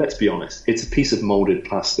talking, let's be honest, it's a piece of molded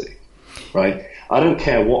plastic, right? I don't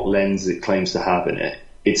care what lens it claims to have in it.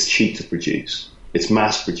 It's cheap to produce. It's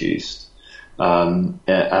mass produced. And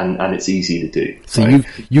it's easy to do. So right?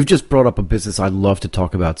 you've just brought up a business I'd love to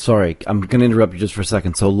talk about. Sorry, I'm going to interrupt you just for a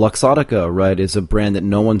second. So Luxottica, right, is a brand that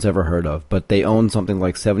no one's ever heard of, but they own something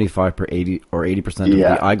like 80% of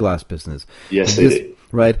the eyeglass business. Yes, they do.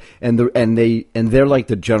 Right, and they're like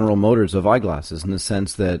the General Motors of eyeglasses in the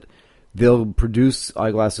sense that they'll produce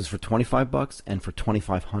eyeglasses for $25 and for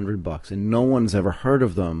 $2,500, and no one's ever heard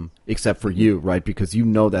of them except for you, right? Because you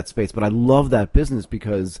know that space. But I love that business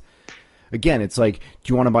because, again, it's like,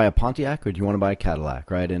 do you want to buy a Pontiac or do you want to buy a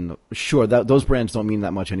Cadillac, right? And sure, those brands don't mean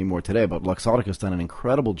that much anymore today, but Luxottica's done an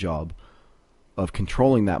incredible job of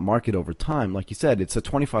controlling that market over time. Like you said, it's a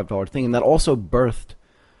 $25 thing, and that also birthed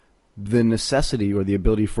the necessity or the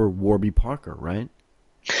ability for Warby Parker, right?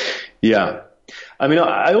 Yeah. I mean,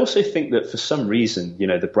 I also think that for some reason,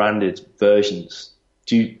 the branded versions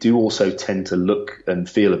do also tend to look and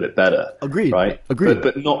feel a bit better. Agreed. Right? Agreed.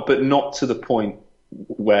 But not to the point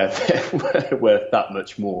where they're worth that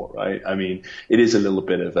much more, right? I mean, it is a little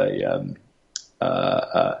bit of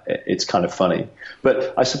it's kind of funny.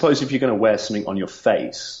 But I suppose if you're going to wear something on your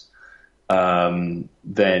face, then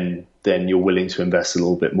you're willing to invest a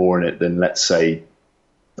little bit more in it than, let's say,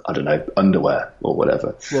 I don't know, underwear or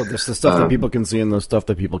whatever. Well, there's the stuff that people can see and the stuff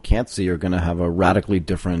that people can't see are going to have a radically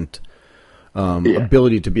different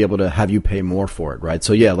ability to be able to have you pay more for it, right?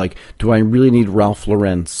 So yeah, like, do I really need Ralph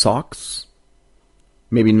Lauren socks?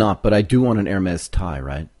 Maybe not, but I do want an Hermes tie,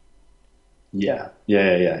 right? Yeah,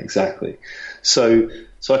 exactly. So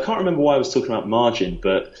I can't remember why I was talking about margin,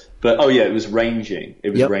 but oh yeah, it was ranging. It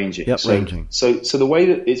was ranging. Yep, ranging. So the way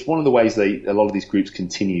that it's one of the ways a lot of these groups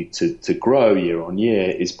continue to grow year on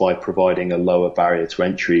year is by providing a lower barrier to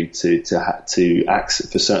entry to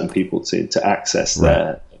access for certain people to access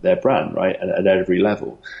their brand, right, at every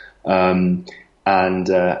level. And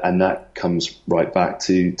that comes right back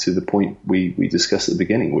to the point we discussed at the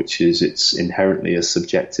beginning, which is it's inherently a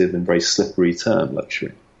subjective and very slippery term,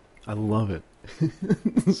 luxury. I love it.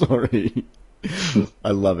 Sorry.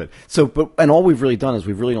 I love it. So, and all we've really done is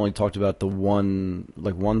we've really only talked about the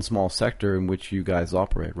one small sector in which you guys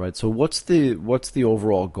operate, right? So what's the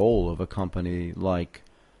overall goal of a company like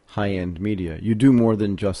High End Media? You do more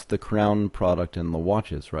than just the Crown product and the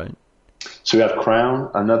watches, right? So we have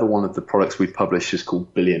Crown. Another one of the products we publish is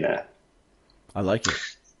called Billionaire. I like it.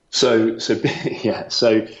 So Billionaire.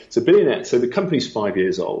 So the company's 5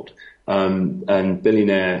 years old, and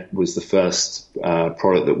Billionaire was the first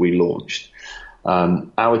product that we launched.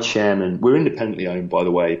 Our chairman, we're independently owned, by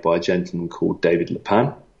the way, by a gentleman called David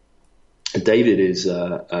Lepan. David is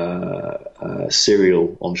a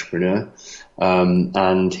serial entrepreneur,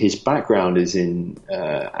 and his background is in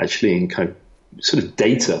kind of sort of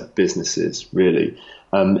data businesses, really.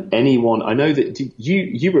 I know that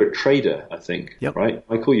you were a trader, I think, right?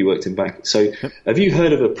 Michael, you worked in banking. So have you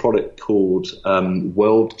heard of a product called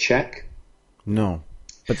World Check? No,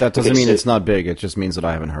 but that doesn't mean it's not big. It just means that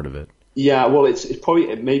I haven't heard of it. Yeah, well, it's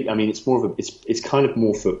more of it's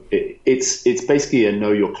basically a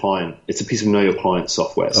know your client. It's a piece of know your client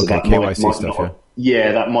software. So that KYC stuff.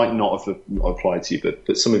 That might not have applied to you,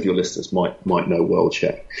 but some of your listeners might know World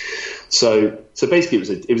Check. So basically,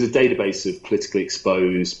 it was a database of politically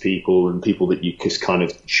exposed people and people that you just kind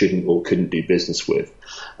of shouldn't or couldn't do business with.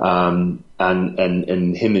 And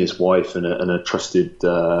him and his wife and a trusted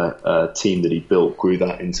team that he built grew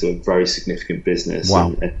that into a very significant business.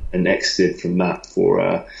 Wow. and exited from that for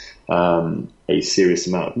a serious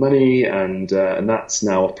amount of money, and that's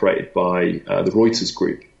now operated by the Reuters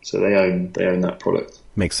Group. So they own that product.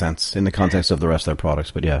 Makes sense in the context of the rest of their products,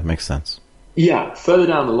 but yeah, it makes sense. Yeah, further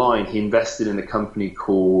down the line, he invested in a company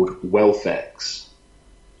called WealthX.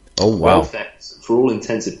 Oh, wow. WealthX, for all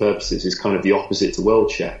intents and purposes, is kind of the opposite to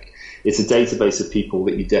WorldCheck. It's a database of people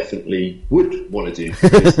that you definitely would want to do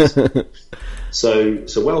business with. So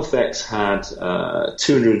WealthX had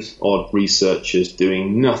 200 odd researchers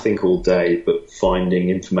doing nothing all day but finding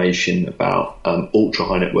information about ultra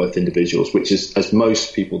high net worth individuals, which is, as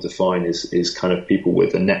most people define, is kind of people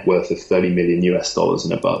with a net worth of $30 million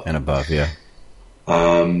and above. And above, yeah.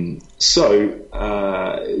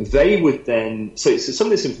 They would then. So some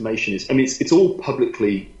of this information is. I mean, it's all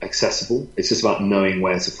publicly accessible. It's just about knowing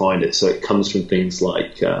where to find it. So it comes from things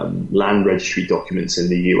like land registry documents in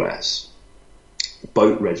the US,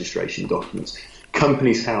 boat registration documents,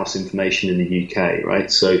 Companies House information in the UK,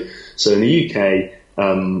 right? So in the UK,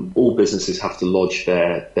 all businesses have to lodge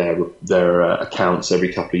their accounts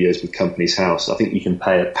every couple of years with Companies House. I think you can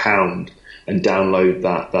pay £1 and download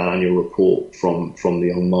that annual report from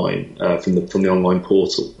the online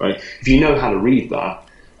portal, right? If you know how to read that,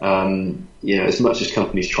 as much as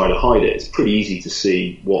companies try to hide it, it's pretty easy to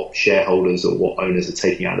see what shareholders or what owners are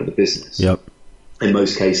taking out of the business. Yep. In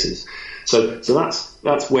most cases. So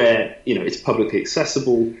that's where, it's publicly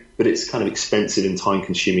accessible, but it's kind of expensive and time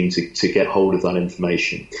consuming to get hold of that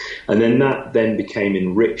information. And then that then became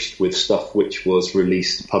enriched with stuff which was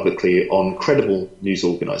released publicly on credible news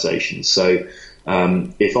organizations. So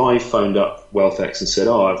if I phoned up WealthX and said,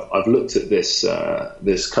 I've looked at this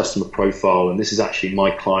customer profile, and this is actually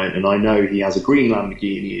my client, and I know he has a green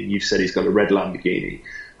Lamborghini and you've said he's got a red Lamborghini,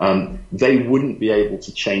 they wouldn't be able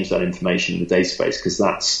to change that information in the database, because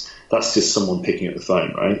that's just someone picking up the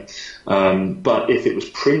phone, right? But if it was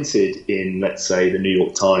printed in, let's say, the New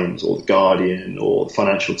York Times or the Guardian or the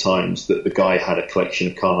Financial Times that the guy had a collection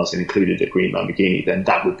of cars and included a green Lamborghini, then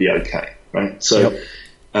that would be okay, right? So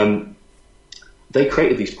they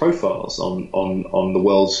created these profiles on the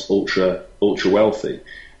world's ultra wealthy,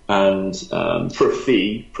 and for a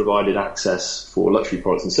fee provided access for luxury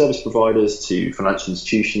products and service providers to financial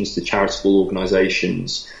institutions, to charitable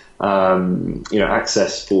organizations,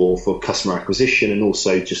 access for customer acquisition, and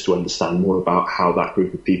also just to understand more about how that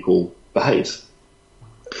group of people behaves.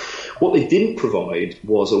 What they didn't provide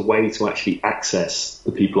was a way to actually access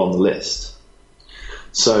the people on the list.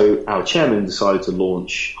 So our chairman decided to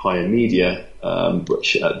launch Higher Media,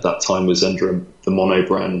 which at that time was under the mono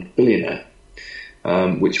brand Billionaire,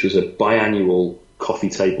 which was a biannual coffee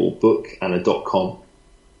table book and a .com.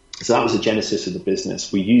 So that was the genesis of the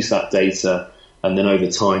business. We used that data, and then over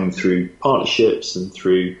time, through partnerships and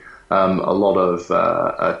through a lot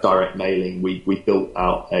of direct mailing, we built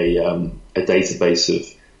out a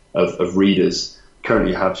database of readers.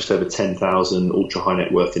 Currently have just over 10,000 ultra high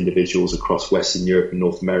net worth individuals across Western Europe and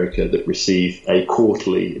North America that receive a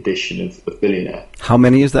quarterly edition of Billionaire. How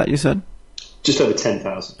many is that, you said? Just over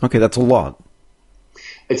 10,000. Okay, that's a lot.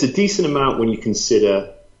 It's a decent amount when you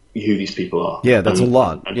consider who these people are. Yeah, that's a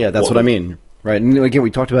lot. Yeah, that's what I mean. Right. And again,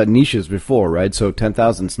 we talked about niches before, right? So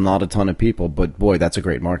 10,000 is not a ton of people, but boy, that's a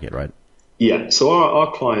great market, right? Yeah. So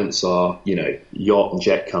our clients are, yacht and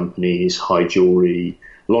jet companies, high jewelry,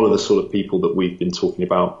 a lot of the sort of people that we've been talking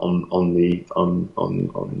about on the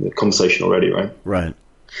conversation already, right? Right.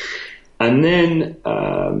 And then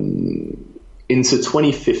into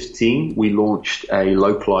 2015, we launched a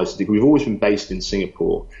localized. We've always been based in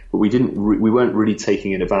Singapore, but we weren't really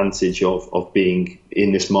taking an advantage of being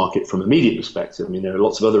in this market from a media perspective. I mean, there are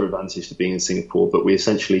lots of other advantages to being in Singapore, but we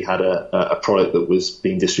essentially had a product that was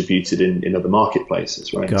being distributed in other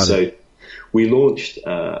marketplaces, right? So we launched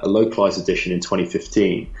a localized edition in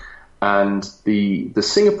 2015, and the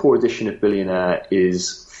Singapore edition of Billionaire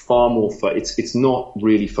is far more. It's not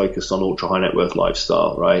really focused on ultra high net worth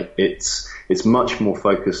lifestyle, right? It's much more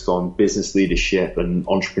focused on business leadership and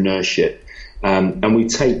entrepreneurship, and we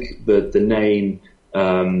take the name.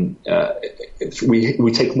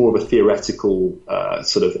 We take more of a theoretical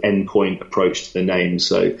sort of endpoint approach to the name.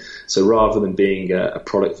 So rather than being a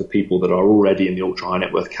product for people that are already in the ultra high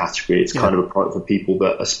net worth category, it's kind of a product for people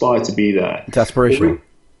that aspire to be there. It's aspirational.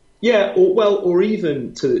 Or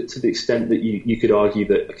even to the extent that you could argue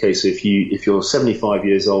that, okay, so if you're 75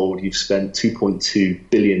 years old, you've spent 2.2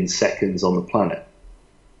 billion seconds on the planet.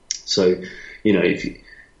 So, if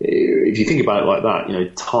you think about it like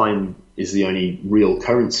that, time is the only real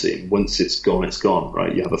currency. Once it's gone,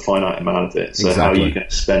 right? You have a finite amount of it. So How are you going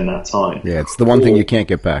to spend that time? Yeah, it's the one thing you can't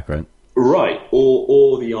get back, right? Right.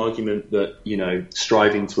 Or the argument that,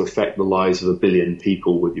 striving to affect the lives of a billion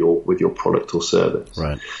people with your product or service.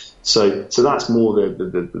 Right. So that's more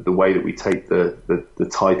the way that we take the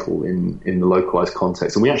title in the localized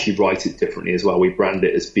context, and we actually write it differently as well. We brand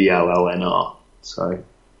it as BLLNR. So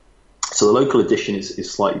the local edition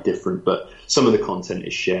is slightly different, but some of the content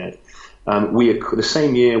is shared. The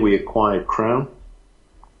same year we acquired Crown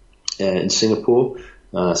in Singapore.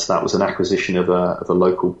 So that was an acquisition of a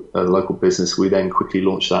local business. We then quickly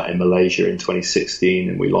launched that in Malaysia in 2016,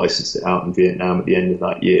 and we licensed it out in Vietnam at the end of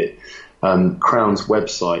that year. Crown's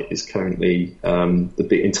website is currently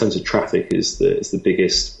in terms of traffic is the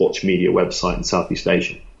biggest watch media website in Southeast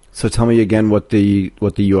Asia. So tell me again what the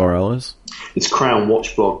URL is. It's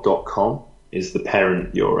crownwatchblog.com is the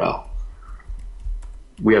parent URL.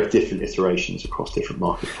 We have different iterations across different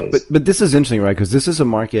marketplaces. But this is interesting, right? Because this is a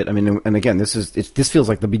market. I mean, and again, this feels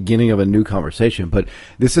like the beginning of a new conversation. But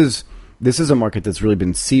this is this is a market that's really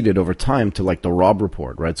been seeded over time to like the Robb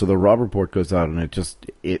Report, right? So the Robb Report goes out and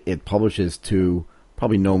it publishes to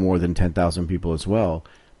probably no more than 10,000 people as well.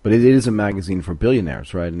 But it is a magazine for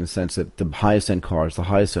billionaires, right? In the sense that the highest end cars, the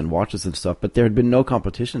highest end watches and stuff, but there had been no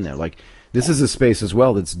competition there. Like, this is a space as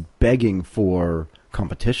well that's begging for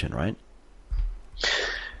competition, right?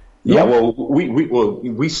 Yeah, well,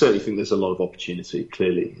 we certainly think there's a lot of opportunity,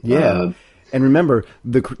 clearly. Yeah. And remember,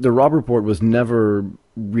 the Robb Report was never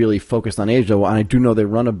really focused on Asia. Well, I do know they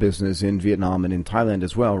run a business in Vietnam and in Thailand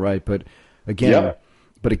as well, right? But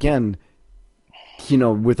again, you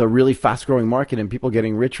know, with a really fast-growing market and people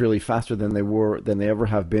getting rich really faster than they ever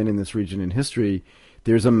have been in this region in history,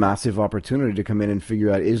 there's a massive opportunity to come in and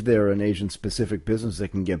figure out, is there an Asian-specific business that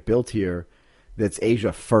can get built here that's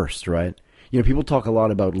Asia first, right? You know, people talk a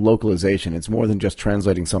lot about localization. It's more than just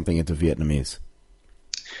translating something into Vietnamese.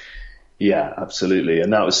 Yeah, absolutely,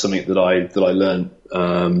 and that was something that I learned.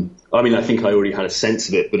 I mean, I think I already had a sense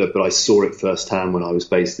of it, but I saw it firsthand when I was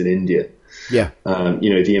based in India. Yeah,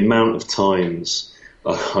 you know, the amount of times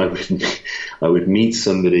I would meet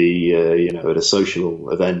somebody, you know, at a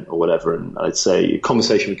social event or whatever, and I'd say a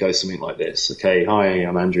conversation would go something like this: "Okay, hi,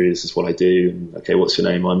 I'm Andrew. This is what I do. And, okay, what's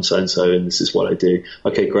your name? I'm so and so, and this is what I do."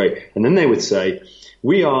 Okay, great. And then they would say,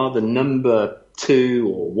 "We are the number 2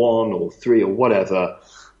 or 1 or 3 or whatever,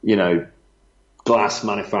 you know, glass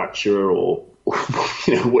manufacturer or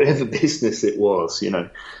you know, whatever business it was, you know,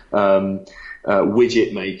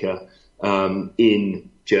 widget maker in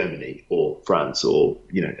Germany or France or,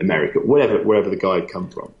 you know, America, wherever the guy had come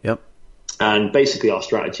from." Yep. And basically our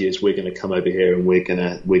strategy is we're going to come over here and we're going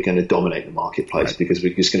to dominate the marketplace, right, because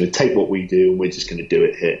we're just going to take what we do and we're just going to do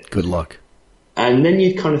it here. Good luck. And then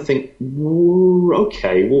you kind of think,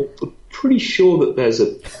 okay, well, I'm pretty sure that there's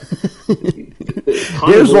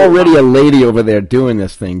there's already a lady over there doing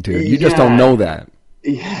this thing too. You just don't know that.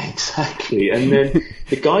 Yeah, exactly. And then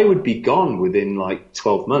the guy would be gone within like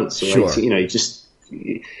 12 months. So sure. You know,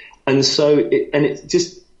 and so it's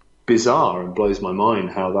just bizarre and blows my mind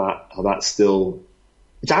how that's still,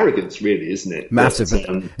 it's arrogance, really, isn't it? Massive. But,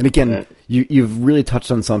 and again, you've really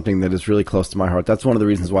touched on something that is really close to my heart. That's one of the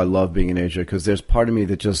reasons why I love being in Asia, because there's part of me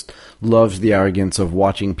that just loves the arrogance of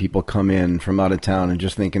watching people come in from out of town and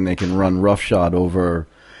just thinking they can run roughshod over,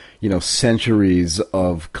 you know, centuries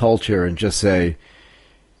of culture and just say,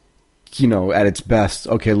 you know, at its best,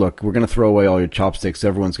 okay, look, we're going to throw away all your chopsticks.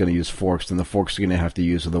 Everyone's going to use forks, and the forks you're going to have to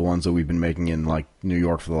use are the ones that we've been making in, like, New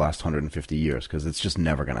York for the last 150 years, because it's just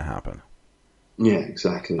never going to happen. Yeah,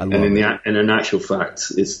 exactly. And in actual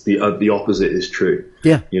fact, it's the opposite is true.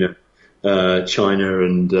 Yeah. You know, China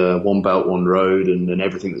and One Belt, One Road and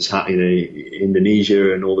everything that's happening in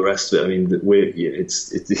Indonesia and all the rest of it. I mean,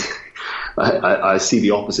 I see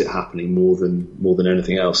the opposite happening more than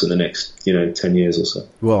anything else in the next, you know, 10 years or so.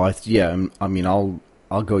 Well, I mean,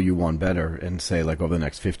 I'll go you one better and say like over the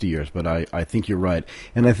next 50 years, but I think you're right.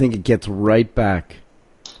 And I think it gets right back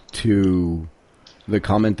to the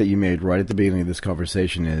comment that you made right at the beginning of this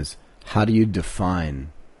conversation is, how do you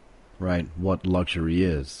define, right, what luxury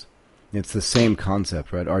is? It's the same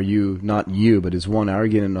concept, right? Are you, not you, but is one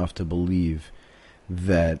arrogant enough to believe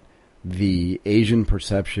that the Asian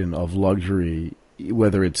perception of luxury,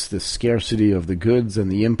 whether it's the scarcity of the goods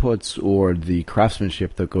and the inputs or the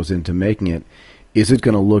craftsmanship that goes into making it, is it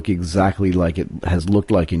going to look exactly like it has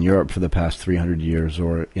looked like in Europe for the past 300 years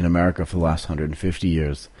or in America for the last 150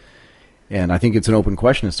 years? And I think it's an open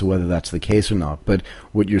question as to whether that's the case or not. But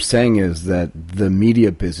what you're saying is that the media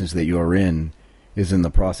business that you're in is in the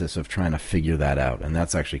process of trying to figure that out. And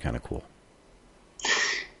that's actually kind of cool.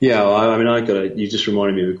 Yeah, I mean, you just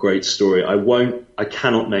reminded me of a great story. I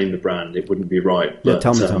cannot name the brand. It wouldn't be right. But, yeah,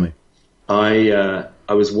 tell me.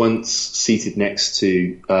 I was once seated next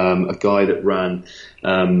to a guy that ran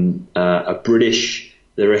a British,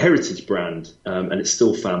 they're a heritage brand, and it's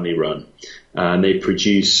still family run. And they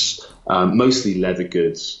produce mostly leather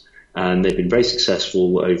goods, and they've been very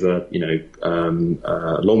successful over, you know,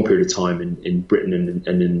 a long period of time in Britain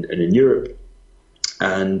and in Europe,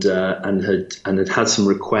 and had some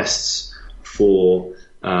requests for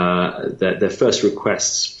their first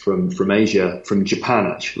requests from Asia, from Japan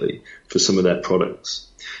actually, for some of their products.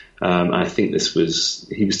 I think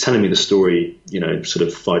he was telling me the story, you know, sort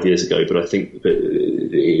of 5 years ago, but I think that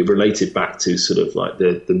it related back to sort of like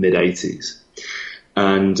the mid 80s.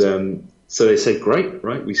 And so they said, great,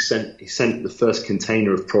 right? He sent the first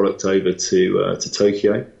container of product over to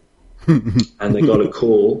Tokyo, and they got a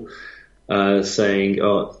call saying,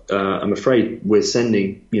 I'm afraid we're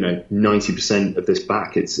sending, you know, 90% of this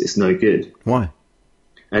back. It's no good. Why?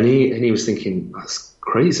 And he was thinking,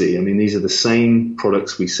 crazy. I mean, these are the same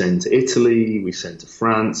products we send to Italy, we send to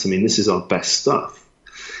France. I mean, this is our best stuff.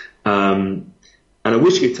 And I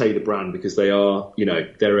wish I could tell you the brand because they are,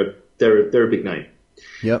 they're a big name.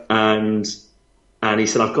 Yep. And he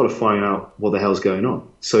said, I've got to find out what the hell's going on.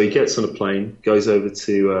 So he gets on a plane, goes over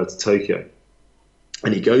to Tokyo,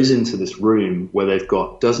 and he goes into this room where they've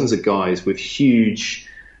got dozens of guys with huge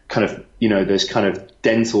kind of, those kind of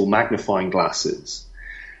dental magnifying glasses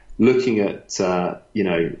looking at,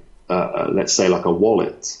 let's say like a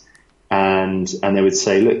wallet. And they would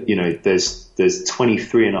say, look, there's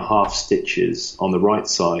 23 and a half stitches on the right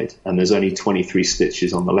side and there's only 23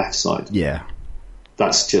 stitches on the left side. Yeah.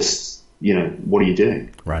 That's just, what are you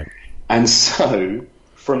doing? Right. And so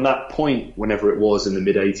from that point, whenever it was in the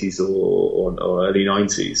mid 80s or early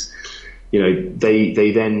 90s,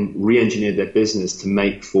 they then re-engineered their business to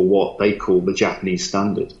make for what they call the Japanese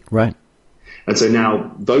standard. Right. And so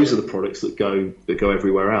now those are the products that go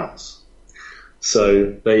everywhere else.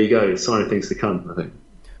 So there you go, sign of things to come, I think.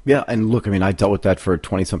 Yeah, and look, I mean, I dealt with that for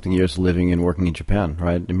 20-something years living and working in Japan,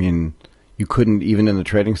 right? I mean, you couldn't, even in the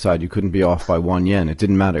trading side, you couldn't be off by 1 yen. It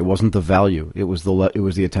didn't matter. It wasn't the value. It was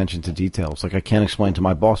the attention to details. Like, I can't explain to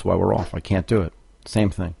my boss why we're off. I can't do it. Same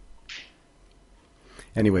thing.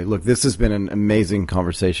 Anyway, look, this has been an amazing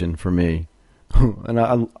conversation for me. And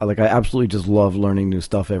I absolutely just love learning new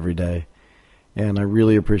stuff every day. And I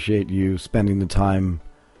really appreciate you spending the time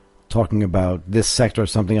talking about this sector,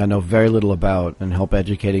 something I know very little about, and help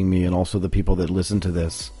educating me and also the people that listen to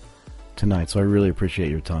this tonight. So I really appreciate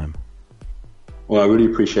your time. Well, I really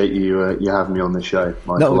appreciate you having me on the show,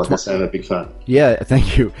 Michael. No, like I said, I'm a big fan. Yeah,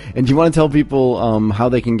 thank you. And do you want to tell people how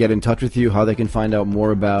they can get in touch with you, how they can find out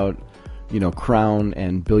more about, Crown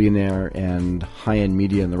and Billionaire and high-end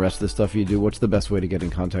media and the rest of the stuff you do? What's the best way to get in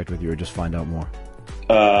contact with you or just find out more?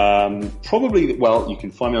 Probably, well, you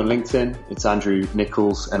can find me on LinkedIn. It's Andrew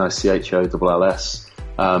Nicholls, Nichols,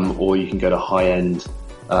 or you can go to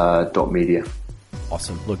highend.media.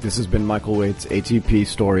 Awesome. Look, this has been Michael Waite's ATP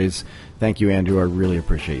Stories. Thank you, Andrew. I really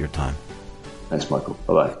appreciate your time. Thanks, Michael.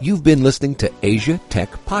 Bye-bye. You've been listening to Asia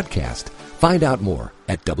Tech Podcast. Find out more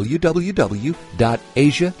at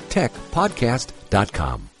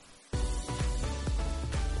www.asiatechpodcast.com.